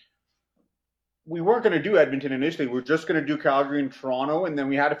 We weren't going to do Edmonton initially. We were just going to do Calgary and Toronto. And then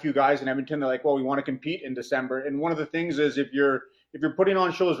we had a few guys in Edmonton. They're like, well, we want to compete in December. And one of the things is if you're putting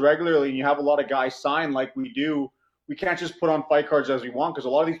on shows regularly and you have a lot of guys sign like we do, we can't just put on fight cards as we want, because a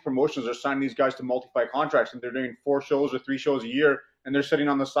lot of these promotions are signing these guys to multi-fight contracts and they're doing 4 shows or 3 shows a year and they're sitting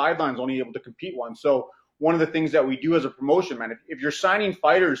on the sidelines only able to compete once. So one of the things that we do as a promotion, man, if you're signing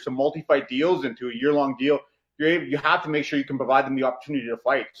fighters to multi-fight deals into a year-long deal, you have to make sure you can provide them the opportunity to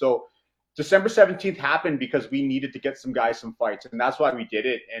fight. So December 17th happened because we needed to get some guys some fights, and that's why we did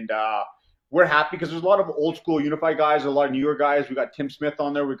it. And we're happy because there's a lot of old school Unified guys, a lot of newer guys. We got Tim Smith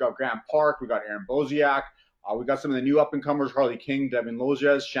on there. We got Graham Park. We got Aaron Boziak. We got some of the new up-and-comers, Harley King, Devin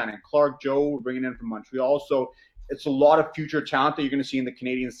Loges, Shannon Clark, Joe, we're bringing in from Montreal. So it's a lot of future talent that you're going to see in the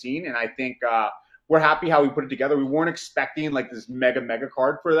Canadian scene. And I think we're happy how we put it together. We weren't expecting like this mega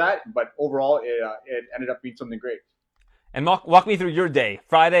card for that, but overall it ended up being something great. And walk me through your day,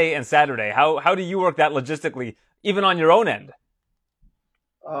 Friday and Saturday. How do you work that logistically, even on your own end?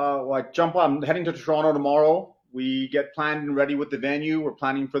 I'm heading to Toronto tomorrow. We get planned and ready with the venue. We're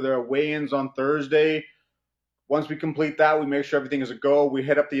planning for their weigh-ins on Thursday. Once we complete that, we make sure everything is a go. We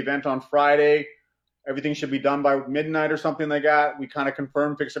hit up the event on Friday. everything should be done by midnight or something like that. We kind of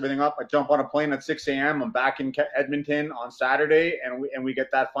confirm, fix everything up. I jump on a plane at 6 a.m. I'm back in Edmonton on Saturday, and we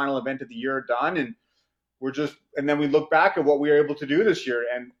get that final event of the year done. And and then we look back at what we were able to do this year.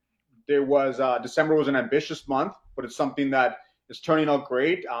 And there was December was an ambitious month, but it's something that is turning out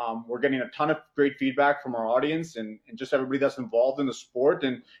great. We're getting a ton of great feedback from our audience and just everybody that's involved in the sport.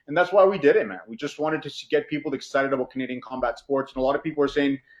 And that's why we did it, man. We just wanted to get people excited about Canadian combat sports. And a lot of people are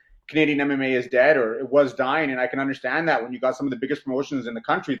saying Canadian MMA is dead or it was dying. And I can understand that when you got some of the biggest promotions in the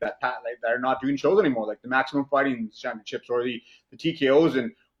country that are not doing shows anymore, like the Maximum Fighting Championships or the TKOs.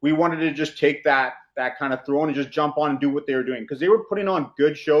 And we wanted to just take that kind of throne and just jump on and do what they were doing because they were putting on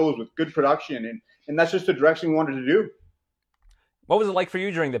good shows with good production. And that's just the direction we wanted to do. What was it like for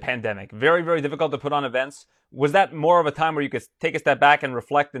you during the pandemic? Very, very difficult to put on events. Was that more of a time where you could take a step back and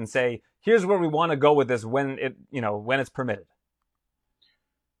reflect and say, here's where we want to go with this when it's permitted?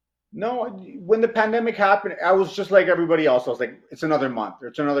 No, when the pandemic happened, I was just like everybody else. I was like, it's another month or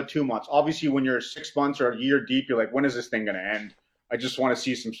it's another 2 months. Obviously, when you're 6 months or a year deep, you're like, when is this thing going to end? I just want to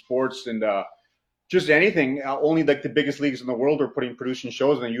see some sports and just anything. Only like the biggest leagues in the world are producing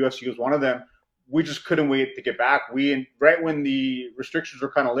shows, and the UFC was one of them. We just couldn't wait to get back. Right when the restrictions were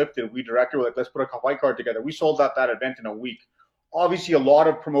kind of lifted, we were like, let's put a fight card together. We sold out that event in a week. Obviously, a lot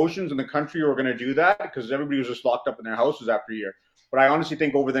of promotions in the country were going to do that because everybody was just locked up in their houses after a year. But I honestly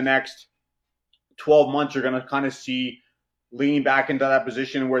think over the next 12 months, you're going to kind of see leaning back into that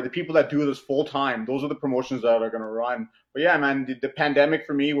position where the people that do this full time, those are the promotions that are going to run. But yeah, man, the pandemic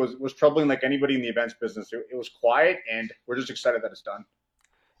for me was troubling like anybody in the events business. It was quiet, and we're just excited that it's done.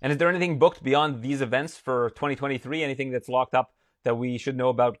 And is there anything booked beyond these events for 2023? Anything that's locked up that we should know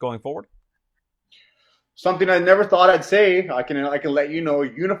about going forward? Something I never thought I'd say. I can let you know.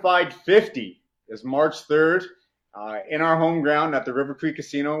 Unified 50 is March 3rd in our home ground at the River Creek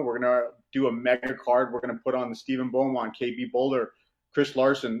Casino. We're gonna do a mega card. We're gonna put on the Stephen Beaumont, KB Bowler, Chris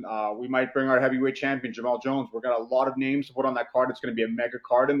Larson. We might bring our heavyweight champion Jamal Jones. We're got a lot of names to put on that card. It's gonna be a mega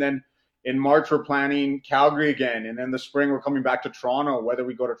card, and then in March, we're planning Calgary again. And then the spring, we're coming back to Toronto, whether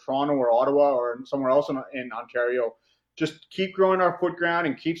we go to Toronto or Ottawa or somewhere else in Ontario. Just keep growing our foot ground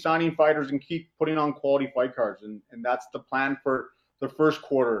and keep signing fighters and keep putting on quality fight cards. And that's the plan for the first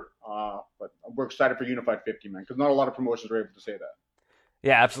quarter. But we're excited for Unified 50, man, because not a lot of promotions are able to say that.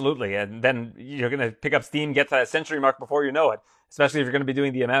 Yeah, absolutely. And then you're going to pick up steam, get to that century mark before you know it, especially if you're going to be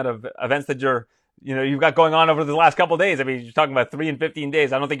doing the amount of events that you've got going on over the last couple of days. I mean, you're talking about 3 and 15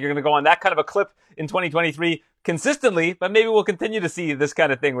 days. I don't think you're going to go on that kind of a clip in 2023 consistently, but maybe we'll continue to see this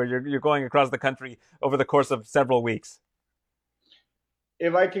kind of thing where you're going across the country over the course of several weeks.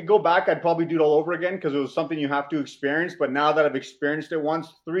 If I could go back, I'd probably do it all over again because it was something you have to experience. But now that I've experienced it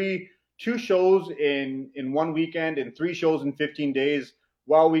once, 2 shows in 1 weekend and 3 shows in 15 days,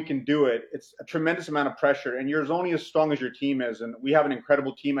 while we can do it, it's a tremendous amount of pressure, and you're only as strong as your team is. And we have an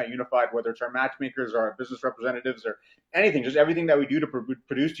incredible team at Unified, whether it's our matchmakers or our business representatives or anything, just everything that we do to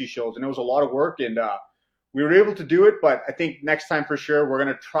produce these shows. And it was a lot of work, and we were able to do it. But I think next time for sure, we're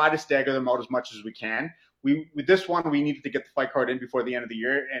going to try to stagger them out as much as we can. With this one, we needed to get the fight card in before the end of the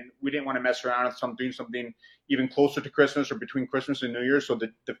year, and we didn't want to mess around with doing something even closer to Christmas or between Christmas and New Year's. So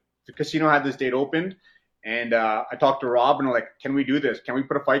the casino had this date opened. And I talked to Rob and I'm like, can we do this? Can we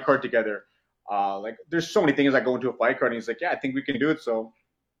put a fight card together? There's so many things that go into a fight card. And he's like, yeah, I think we can do it. So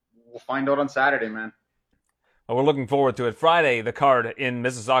we'll find out on Saturday, man. Well, we're looking forward to it. Friday, the card in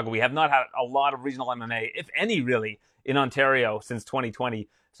Mississauga. We have not had a lot of regional MMA, if any, really, in Ontario since 2020.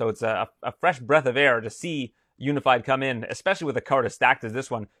 So it's a fresh breath of air to see Unified come in, especially with a card as stacked as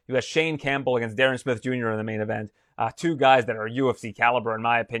this one. You have Shane Campbell against Darren Smith Jr. in the main event. 2 guys that are UFC caliber, in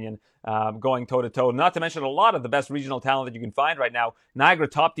my opinion, going toe-to-toe. Not to mention a lot of the best regional talent that you can find right now. Niagara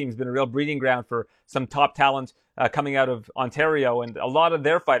Top Team has been a real breeding ground for some top talent coming out of Ontario, and a lot of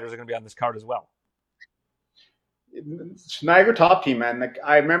their fighters are going to be on this card as well. Niagara Top Team, man. Like,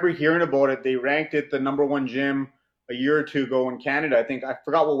 I remember hearing about it. They ranked it the #1 gym a year or 2 ago in Canada. I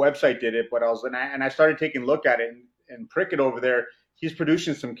forgot what website did it, but I started taking a look at it, and Prickett over there, he's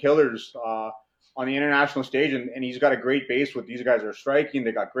producing some killers on the international stage, and he's got a great base with these guys are striking.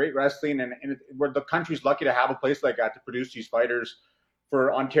 They got great wrestling, and where the country's lucky to have a place like that to produce these fighters.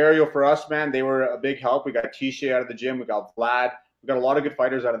 For Ontario, for us, man, they were a big help. We got Tisha out of the gym. We got Vlad. We got a lot of good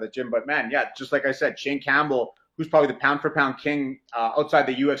fighters out of the gym. But, man, yeah, just like I said, Shane Campbell, who's probably the pound-for-pound king outside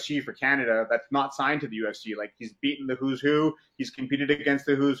the UFC for Canada that's not signed to the UFC. Like, he's beaten the who's who. He's competed against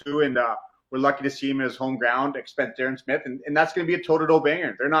the who's who, and we're lucky to see him in his home ground, expect Darren Smith, and that's going to be a toe-to-toe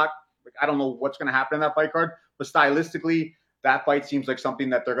banger. They're not – I don't know what's going to happen in that fight card, but stylistically, that fight seems like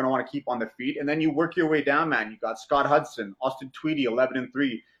something that they're going to want to keep on the feet. And then you work your way down, man. You got Scott Hudson, Austin Tweedy, 11-3.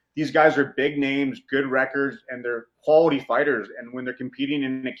 these guys are big names, good records, and they're quality fighters. And when they're competing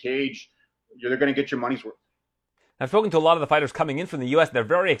in a cage, they're going to get your money's worth. I've spoken to a lot of the fighters coming in from the U.S. They're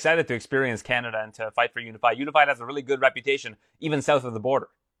very excited to experience Canada and to fight for Unified. Unified has a really good reputation, even south of the border.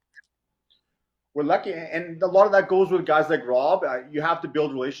 We're lucky, and a lot of that goes with guys like Rob. You have to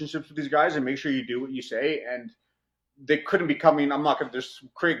build relationships with these guys and make sure you do what you say. And they couldn't be coming. I'm not going to. There's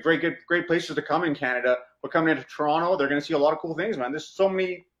great places to come in Canada, but coming into Toronto, they're going to see a lot of cool things, man. There's so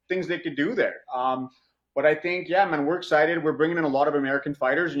many things they could do there. But I think, yeah, man, we're excited. We're bringing in a lot of American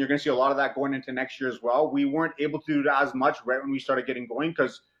fighters, and you're going to see a lot of that going into next year as well. We weren't able to do that as much right when we started getting going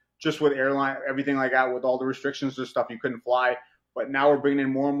because just with airline, everything like that, with all the restrictions and stuff, you couldn't fly. But now we're bringing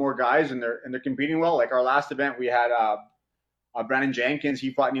in more and more guys, and they're competing well. Like our last event, we had Brandon Jenkins.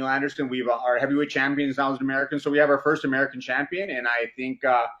 He fought Neil Anderson. We have our heavyweight champions now is an American. So we have our first American champion, and I think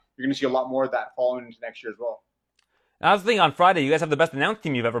you're going to see a lot more of that falling into next year as well. I was thinking on Friday, you guys have the best announced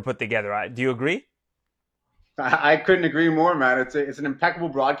team you've ever put together. Do you agree? I couldn't agree more, man. It's an impeccable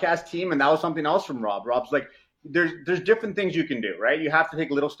broadcast team, and that was something else from Rob. Rob's like, there's different things you can do, right? You have to take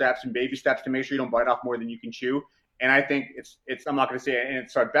little steps and baby steps to make sure you don't bite off more than you can chew. And I think it's I'm not going to say it, and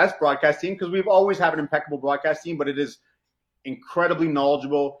it's our best broadcast team because we've always had an impeccable broadcast team, but it is incredibly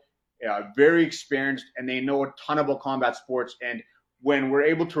knowledgeable, very experienced, and they know a ton about combat sports. And when we're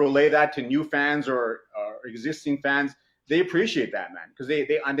able to relay that to new fans or existing fans, they appreciate that, man, because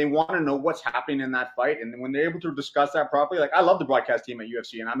they want to know what's happening in that fight. And when they're able to discuss that properly, like I love the broadcast team at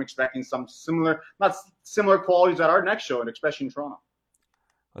UFC, and I'm expecting some not similar qualities at our next show, and especially in Toronto.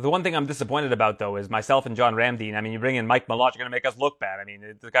 The one thing I'm disappointed about, though, is myself and John Ramdeen. I mean, you bring in Mike Malott, you're going to make us look bad. I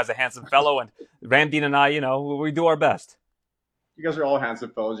mean, the guy's a handsome fellow, and Ramdeen and I, we do our best. You guys are all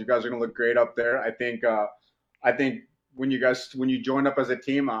handsome fellows. You guys are going to look great up there. I think when you join up as a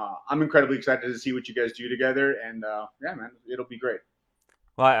team, I'm incredibly excited to see what you guys do together. And yeah, man, it'll be great.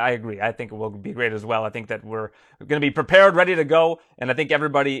 Well, I agree. I think it will be great as well. I think that we're going to be prepared, ready to go. And I think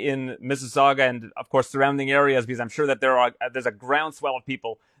everybody in Mississauga and, of course, surrounding areas, because I'm sure that there's a groundswell of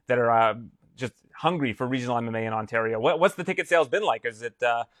people that are just hungry for regional MMA in Ontario. What's the ticket sales been like? Is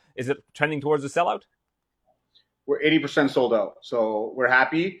it trending towards a sellout? We're 80% sold out. So we're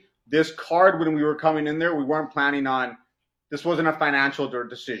happy. This card, when we were coming in there, we weren't planning on, this wasn't a financial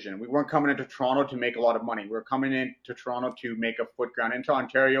decision. We weren't coming into Toronto to make a lot of money. We were coming into Toronto to make a foot ground into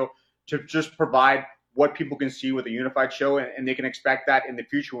Ontario to just provide what people can see with a unified show, and they can expect that in the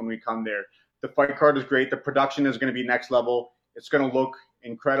future when we come there. The fight card is great. The production is going to be next level. It's going to look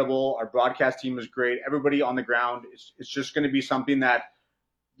incredible. Our broadcast team is great. Everybody on the ground, it's just going to be something that,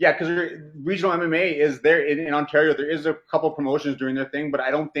 yeah, because regional MMA is there in Ontario. There is a couple promotions doing their thing, but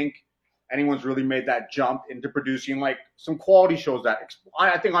I don't think anyone's really made that jump into producing like some quality shows that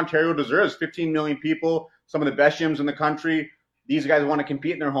I think Ontario deserves. 15 million people, some of the best gyms in the country. These guys want to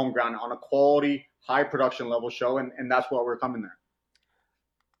compete in their home ground on a quality, high production level show, and that's why we're coming there.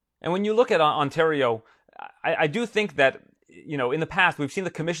 And when you look at Ontario, I do think that, in the past, we've seen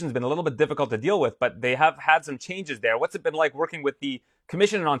the commission's been a little bit difficult to deal with, but they have had some changes there. What's it been like working with the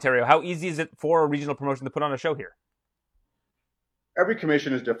commission in Ontario? How easy is it for a regional promotion to put on a show here? Every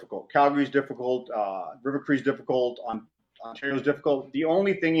commission is difficult. Calgary's difficult. River Creek's difficult. Ontario's difficult. The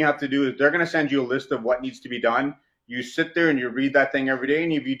only thing you have to do is they're going to send you a list of what needs to be done. You sit there and you read that thing every day,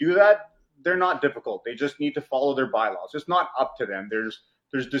 and if you do that, they're not difficult. They just need to follow their bylaws. It's not up to them.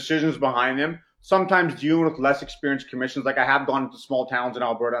 There's decisions behind them. Sometimes dealing with less experienced commissions, like I have gone to small towns in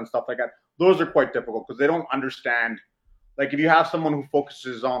Alberta and stuff like that, those are quite difficult because they don't understand. Like if you have someone who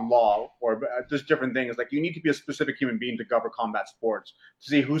focuses on law or just different things, like you need to be a specific human being to govern combat sports, to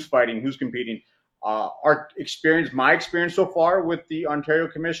see who's fighting, who's competing. My experience so far with the Ontario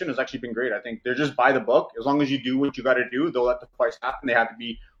Commission has actually been great. I think they're just by the book. As long as you do what you got to do, they'll let the fights happen. They have to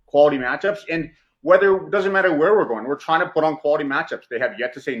be quality matchups. And it doesn't matter where we're going, we're trying to put on quality matchups. They have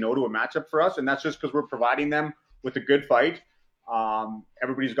yet to say no to a matchup for us, and that's just because we're providing them with a good fight.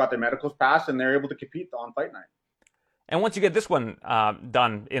 Everybody's got their medicals passed, and they're able to compete on fight night. And once you get this one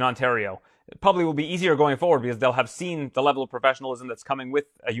done in Ontario, it probably will be easier going forward because they'll have seen the level of professionalism that's coming with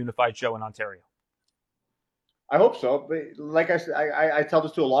a unified show in Ontario. I hope so. But like I said, I tell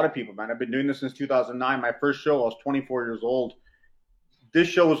this to a lot of people, man. I've been doing this since 2009. My first show, I was 24 years old. This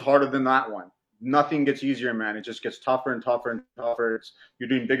show was harder than that one. Nothing gets easier, man. It just gets tougher and tougher and tougher. You're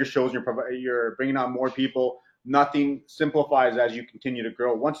doing bigger shows. You're bringing on more people. Nothing simplifies as you continue to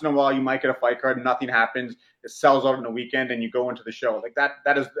grow. Once in a while, you might get a fight card. Nothing happens. It sells out in a weekend, and you go into the show. Like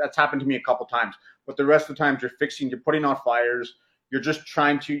that's happened to me a couple times. But the rest of the times, you're putting on fires. You're just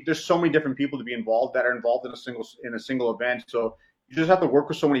trying to. There's so many different people to be involved that are involved in a single event. So you just have to work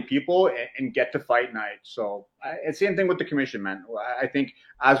with so many people and get to fight night. So it's the same thing with the commission, man. I think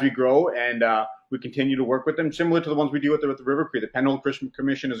as we grow and we continue to work with them, similar to the ones we do with the River Cree, the Penhold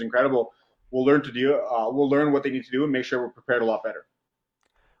Commission is incredible. We'll learn we'll learn what they need to do and make sure we're prepared a lot better.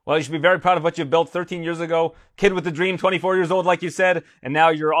 Well, you should be very proud of what you built 13 years ago. Kid with a dream, 24 years old, like you said, and now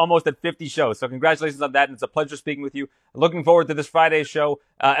you're almost at 50 shows. So congratulations on that, and it's a pleasure speaking with you. Looking forward to this Friday's show,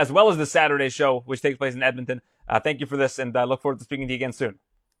 as well as the Saturday show, which takes place in Edmonton. Thank you for this, and I look forward to speaking to you again soon.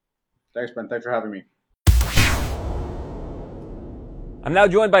 Thanks, Ben. Thanks for having me. I'm now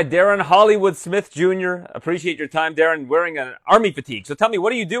joined by Darren Hollywood Smith Jr. Appreciate your time, Darren, wearing an Army fatigue. So tell me,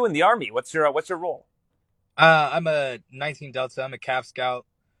 what do you do in the Army? What's your role? I'm a 19 Delta. I'm a CAF scout.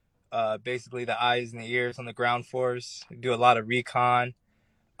 Basically the eyes and the ears on the ground force. We do a lot of recon,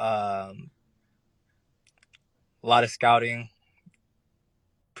 a lot of scouting,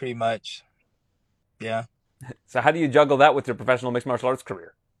 pretty much. Yeah. So how do you juggle that with your professional mixed martial arts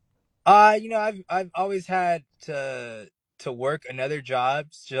career? I've always had to work another job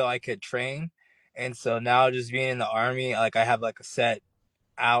so I could train. And so now just being in the Army, like I have like a set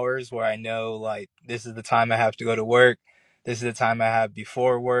hours where I know like this is the time I have to go to work. This is the time I have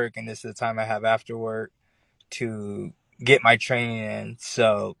before work, and this is the time I have after work to get my training in.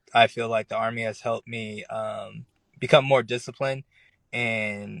 So I feel like the Army has helped me become more disciplined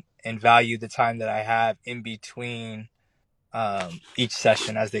and value the time that I have in between each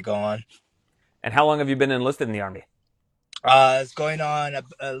session as they go on. And how long have you been enlisted in the Army? It's going on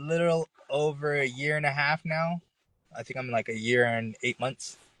a little over a year and a half now. I think I'm like a year and 8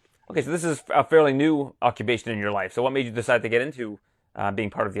 months. Okay, so this is a fairly new occupation in your life. So what made you decide to get into being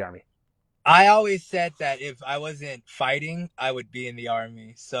part of the Army? I always said that if I wasn't fighting, I would be in the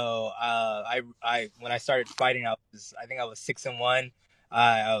Army. So I when I started fighting, I think I was 6-1.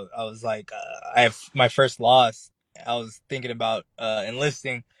 I was like, I have my first loss. I was thinking about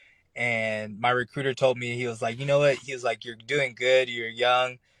enlisting, and my recruiter told me, he was like, you know what? He was like, you're doing good. You're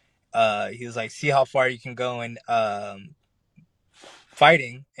young. He was like, see how far you can go in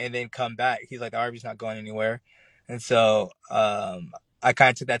fighting and then come back. He's like, the Army's not going anywhere. And so I kind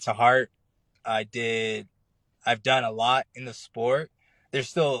of took that to heart. I've done a lot in the sport. There's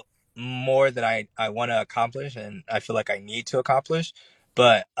still more that I want to accomplish and I feel like I need to accomplish,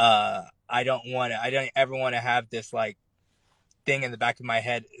 but I don't ever want to have this like thing in the back of my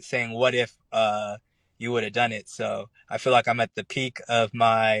head saying, what if you would have done it? So I feel like I'm at the peak of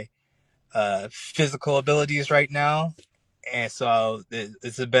my physical abilities right now. And so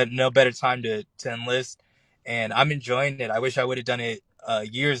it's no better time to enlist, and I'm enjoying it. I wish I would have done it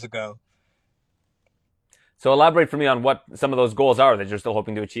years ago. So elaborate for me on what some of those goals are that you're still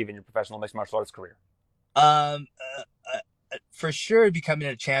hoping to achieve in your professional mixed martial arts career. For sure, becoming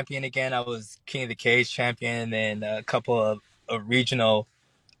a champion again. I was King of the Cage champion and a couple of regional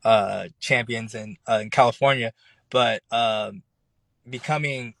champions in California. But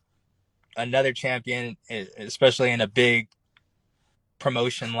becoming another champion, especially in a big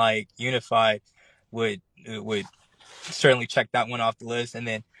promotion like Unified, would certainly check that one off the list. And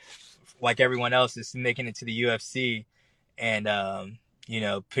then, like everyone else, is making it to the UFC and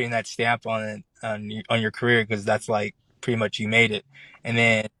putting that stamp on your career, because that's like pretty much you made it, and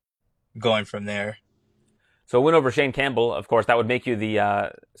then going from there. So a win over Shane Campbell, of course, that would make you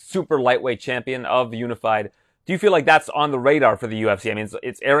the super lightweight champion of the Unified. Do you feel like that's on the radar for the UFC? I mean,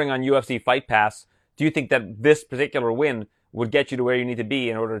 it's airing on UFC Fight Pass. Do you think that this particular win would get you to where you need to be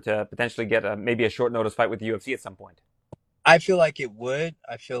in order to potentially get maybe a short notice fight with the UFC at some point? I feel like it would.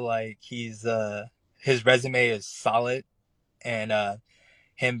 I feel like his resume is solid, and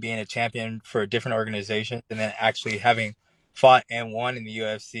him being a champion for a different organization and then actually having fought and won in the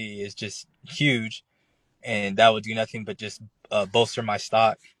UFC is just huge, and that would do nothing but just bolster my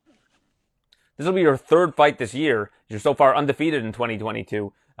stock. This will be your third fight this year. You're so far undefeated in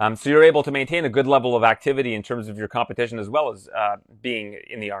 2022. So you're able to maintain a good level of activity in terms of your competition as well as being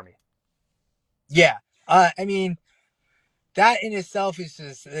in the Army. Yeah. I mean, that in itself is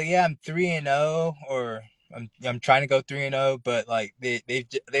just, I'm 3-0, or I'm trying to go 3-0, but like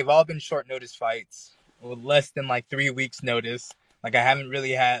they've all been short notice fights with less than like 3 weeks notice. Like I haven't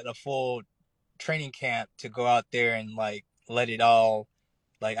really had a full training camp to go out there and like let it all,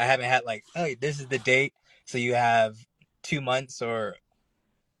 like I haven't had like, oh, this is the date, so you have 2 months or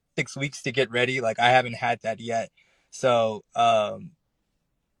 6 weeks to get ready. Like I haven't had that yet. So I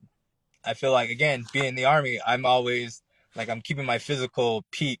feel like, again, being in the Army, I'm always like, I'm keeping my physical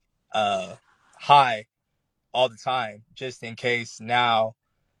peak high all the time, just in case now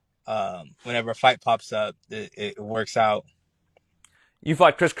whenever a fight pops up, it works out. You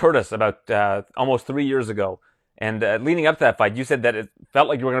fought Chris Curtis about almost 3 years ago, And leading up to that fight, you said that it felt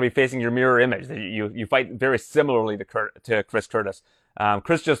like you were going to be facing your mirror image. That you fight very similarly to Chris Curtis.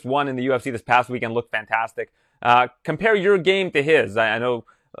 Chris just won in the UFC this past weekend, looked fantastic. Compare your game to his. I know,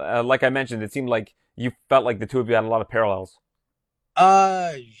 like I mentioned, it seemed like you felt like the two of you had a lot of parallels.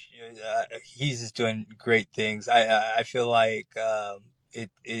 He's just doing great things. I feel like it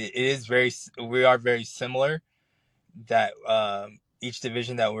is we are very similar. That each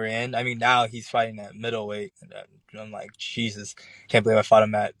division that we're in. I mean, now he's fighting at middleweight. And I'm like, Jesus, can't believe I fought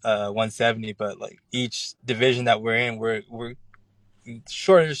him at 170. But like each division that we're in, we're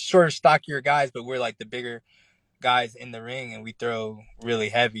shorter, stockier guys, but we're like the bigger guys in the ring, and we throw really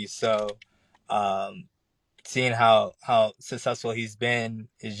heavy. So, seeing how successful he's been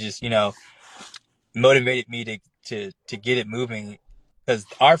is just motivated me to get it moving, because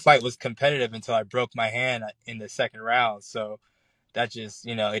our fight was competitive until I broke my hand in the second round. So that just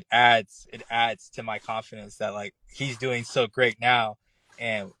it adds to my confidence that like he's doing so great now,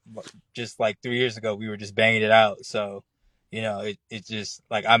 and just like 3 years ago we were just banging it out. So it just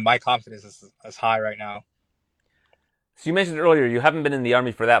like my confidence is high right now. So you mentioned earlier you haven't been in the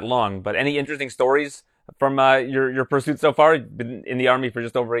Army for that long, but any interesting stories from your pursuit so far? You've been in the Army for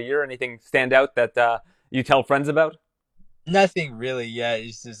just over a year. Anything stand out that you tell friends about? Nothing really yet.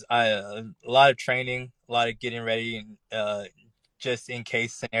 It's just a lot of training, a lot of getting ready, and just in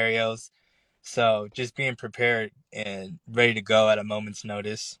case scenarios. So just being prepared and ready to go at a moment's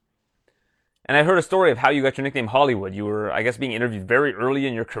notice. And I heard a story of how you got your nickname Hollywood. You were, I guess, being interviewed very early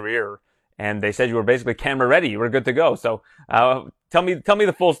in your career, and they said you were basically camera ready. You were good to go. So tell me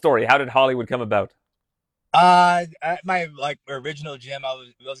the full story. How did Hollywood come about? At my original gym, I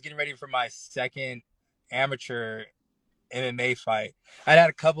was getting ready for my second amateur MMA fight. I'd had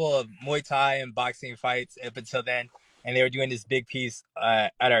a couple of Muay Thai and boxing fights up until then, and they were doing this big piece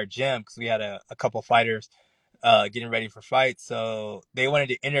at our gym because we had a couple fighters getting ready for fights. So they wanted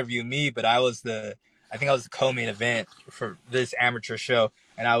to interview me, but I think I was the co-main event for this amateur show,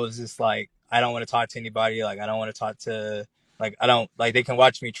 and I was just like, I don't want to talk to anybody. Like, I don't want to talk to I don't like they can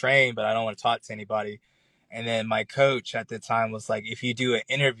watch me train, but I don't want to talk to anybody. And then my coach at the time was like, if you do an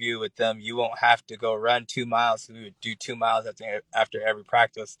interview with them, you won't have to go run 2 miles. So we would do 2 miles after every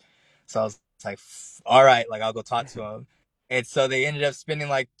practice. So I was like, all right, like I'll go talk to them. And so they ended up spending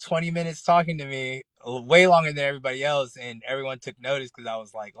like 20 minutes talking to me, way longer than everybody else. And everyone took notice because I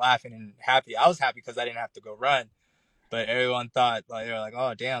was like laughing and happy. I was happy because I didn't have to go run. But everyone thought, like, they were like,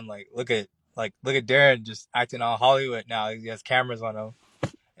 oh, damn, look at Darren just acting all Hollywood now. He has cameras on him.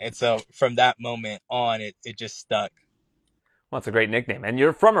 And so from that moment on, it just stuck. Well, it's a great nickname. And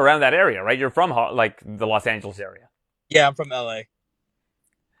you're from around that area, right? You're from like the Los Angeles area. Yeah, I'm from LA.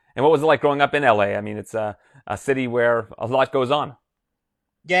 And what was it like growing up in LA? I mean, it's a city where a lot goes on.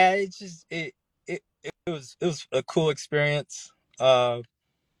 Yeah, it's just it was a cool experience. I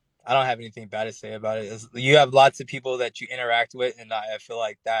don't have anything bad to say about it. You have lots of people that you interact with, and I feel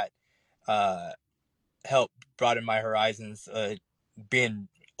like that helped broaden my horizons. Being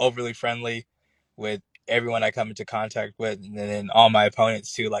overly friendly with everyone I come into contact with, and then all my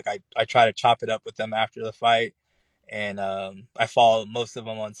opponents too. Like I try to chop it up with them after the fight, and I follow most of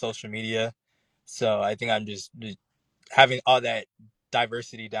them on social media. So I think I'm just having all that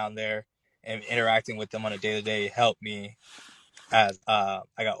diversity down there and interacting with them on a day-to-day helped me as I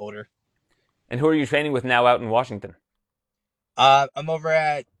got older. And who are you training with now out in Washington? I'm over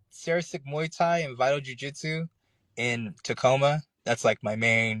at Sarasik Muay Thai and Vital Jiu Jitsu in Tacoma. That's like my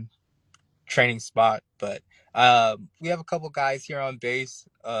main training spot. But we have a couple guys here on base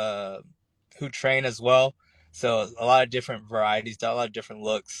who train as well. So a lot of different varieties, a lot of different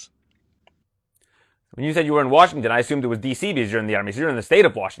looks. When you said you were in Washington, I assumed it was D.C. because you're in the Army. So you're in the state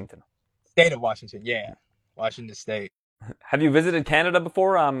of Washington. State of Washington, yeah. Washington State. Have you visited Canada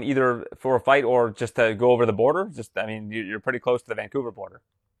before, either for a fight or just to go over the border? I mean, you're pretty close to the Vancouver border.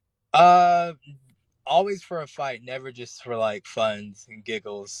 Always for a fight, never just for like funs and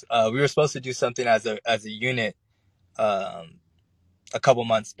giggles. We were supposed to do something as a unit a couple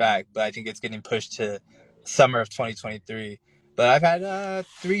months back, but I think it's getting pushed to summer of 2023. But I've had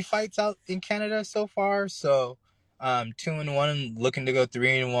 3 fights out in Canada so far, so 2-1, looking to go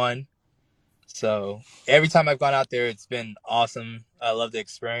 3-1. So every time I've gone out there, it's been awesome. I love the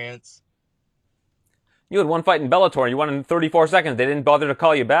experience. You had one fight in Bellator. You won in 34 seconds. They didn't bother to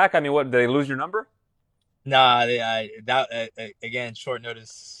call you back. I mean, what, did they lose your number? Nah, again, short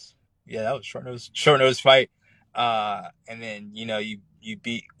notice. Yeah, that was short notice fight. And then you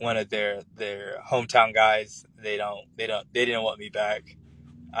beat one of their hometown guys. They didn't want me back.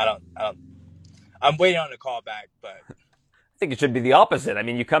 I'm waiting on the call back, but think it should be the opposite. I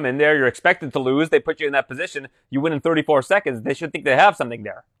mean, you come in there, you're expected to lose. They put you in that position. You win in 34 seconds. They should think they have something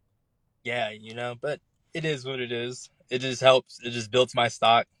there. Yeah, but it is what it is. It just helps. It just builds my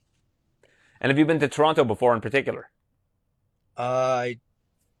stock. And have you been to Toronto before in particular? I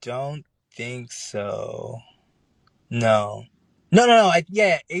don't think so. No.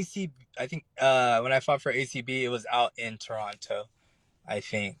 ACB. I think when I fought for ACB, it was out in Toronto. I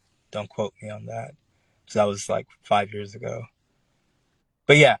think. Don't quote me on that, because that was like 5 years ago.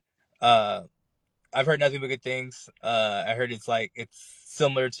 But yeah, I've heard nothing but good things. I heard it's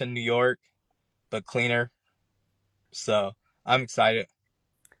similar to New York, but cleaner. So I'm excited.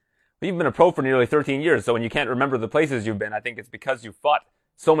 Well, you've been a pro for nearly 13 years, so when you can't remember the places you've been, I think it's because you fought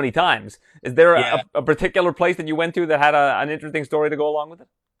so many times. Is there a particular place that you went to that had an interesting story to go along with it?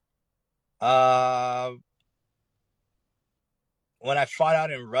 When I fought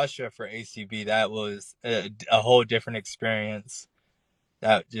out in Russia for ACB, that was a whole different experience.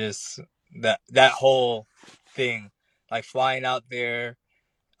 That whole thing, like flying out there,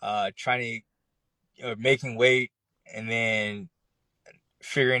 trying to making weight, and then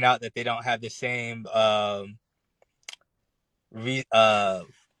figuring out that they don't have the same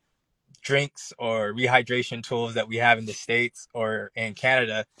drinks or rehydration tools that we have in the States or in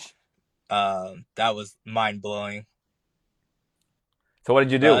Canada. That was mind blowing. So what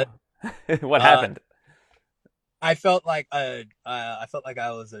did you do? What happened? I felt like I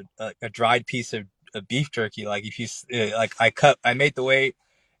was a dried piece of beef jerky. Like if you I made the weight,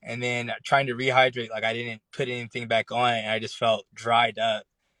 and then trying to rehydrate, like I didn't put anything back on, and I just felt dried up.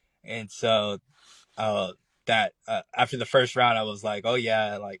 And so after the first round, I was like, oh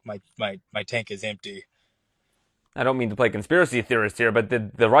yeah, like my tank is empty. I don't mean to play conspiracy theorist here, but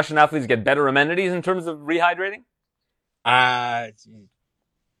did the Russian athletes get better amenities in terms of rehydrating?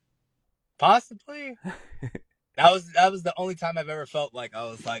 Possibly. That was the only time I've ever felt like I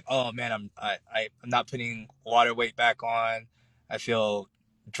was like, oh man, I'm not putting water weight back on. I feel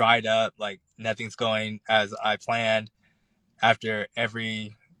dried up, like nothing's going as I planned after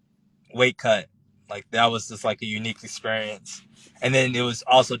every weight cut. Like that was just like a unique experience. And then it was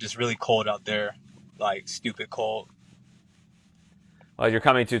also just really cold out there, like stupid cold. Well, you're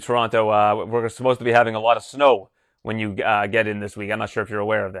coming to Toronto. We're supposed to be having a lot of snow when you get in this week. I'm not sure if you're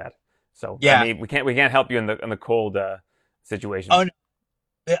aware of that. So yeah, I mean, we can't help you in the cold situation. Oh no.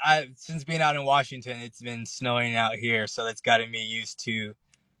 Since being out in Washington, it's been snowing out here, so that's gotten me used to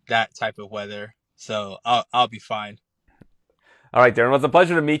that type of weather. So I'll be fine. All right, Darren, well, it's a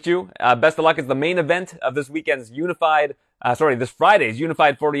pleasure to meet you. Best of luck. It's the main event of this weekend's this Friday's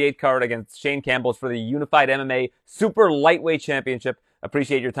Unified 48 card against Shane Campbell for the Unified MMA Super Lightweight Championship.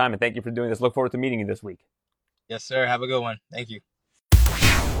 Appreciate your time and thank you for doing this. Look forward to meeting you this week. Yes, sir. Have a good one. Thank you.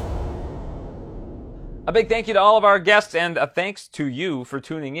 A big thank you to all of our guests and a thanks to you for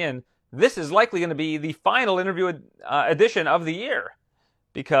tuning in. This is likely going to be the final interview edition of the year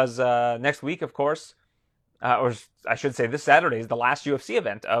because next week, of course, or I should say this Saturday is the last UFC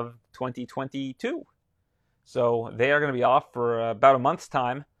event of 2022. So they are going to be off for about a month's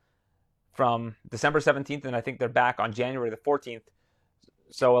time from December 17th, and I think they're back on January the 14th.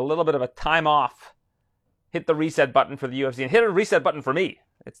 So a little bit of a time off. Hit the reset button for the UFC and hit a reset button for me.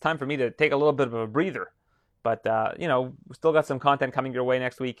 It's time for me to take a little bit of a breather. But, we still got some content coming your way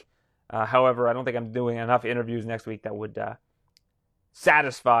next week. However, I don't think I'm doing enough interviews next week that would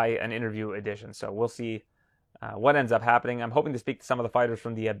satisfy an interview edition. So we'll see what ends up happening. I'm hoping to speak to some of the fighters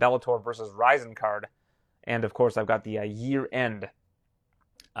from the Bellator versus Rizin card. And, of course, I've got the year-end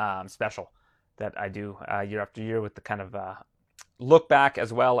special that I do year after year with the kind of look back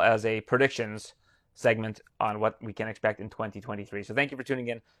as well as a predictions segment on what we can expect in 2023. So thank you for tuning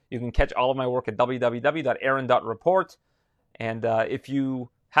in. You can catch all of my work at www.aaron.report. And if you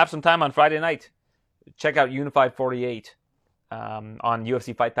have some time on Friday night, check out Unified 48 on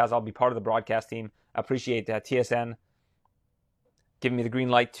UFC Fight Pass. I'll be part of the broadcast team. I appreciate TSN giving me the green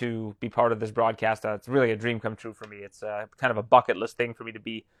light to be part of this broadcast. It's really a dream come true for me. It's kind of a bucket list thing for me to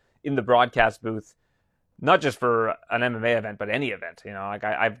be in the broadcast booth. Not just for an MMA event, but any event. Like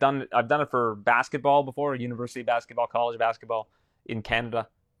I've done it for basketball before, university basketball, college basketball in Canada.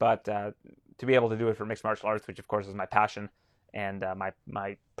 But to be able to do it for mixed martial arts, which of course is my passion and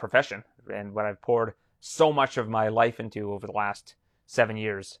my profession, and what I've poured so much of my life into over the last 7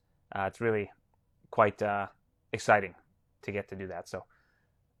 years, it's really quite exciting to get to do that. So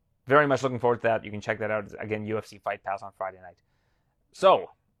very much looking forward to that. You can check that out again, UFC Fight Pass on Friday night. So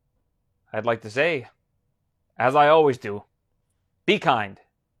I'd like to say, as I always do, be kind,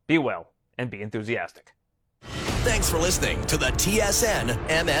 be well, and be enthusiastic. Thanks for listening to the TSN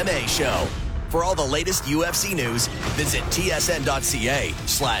MMA Show. For all the latest UFC news, visit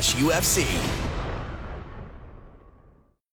tsn.ca/UFC.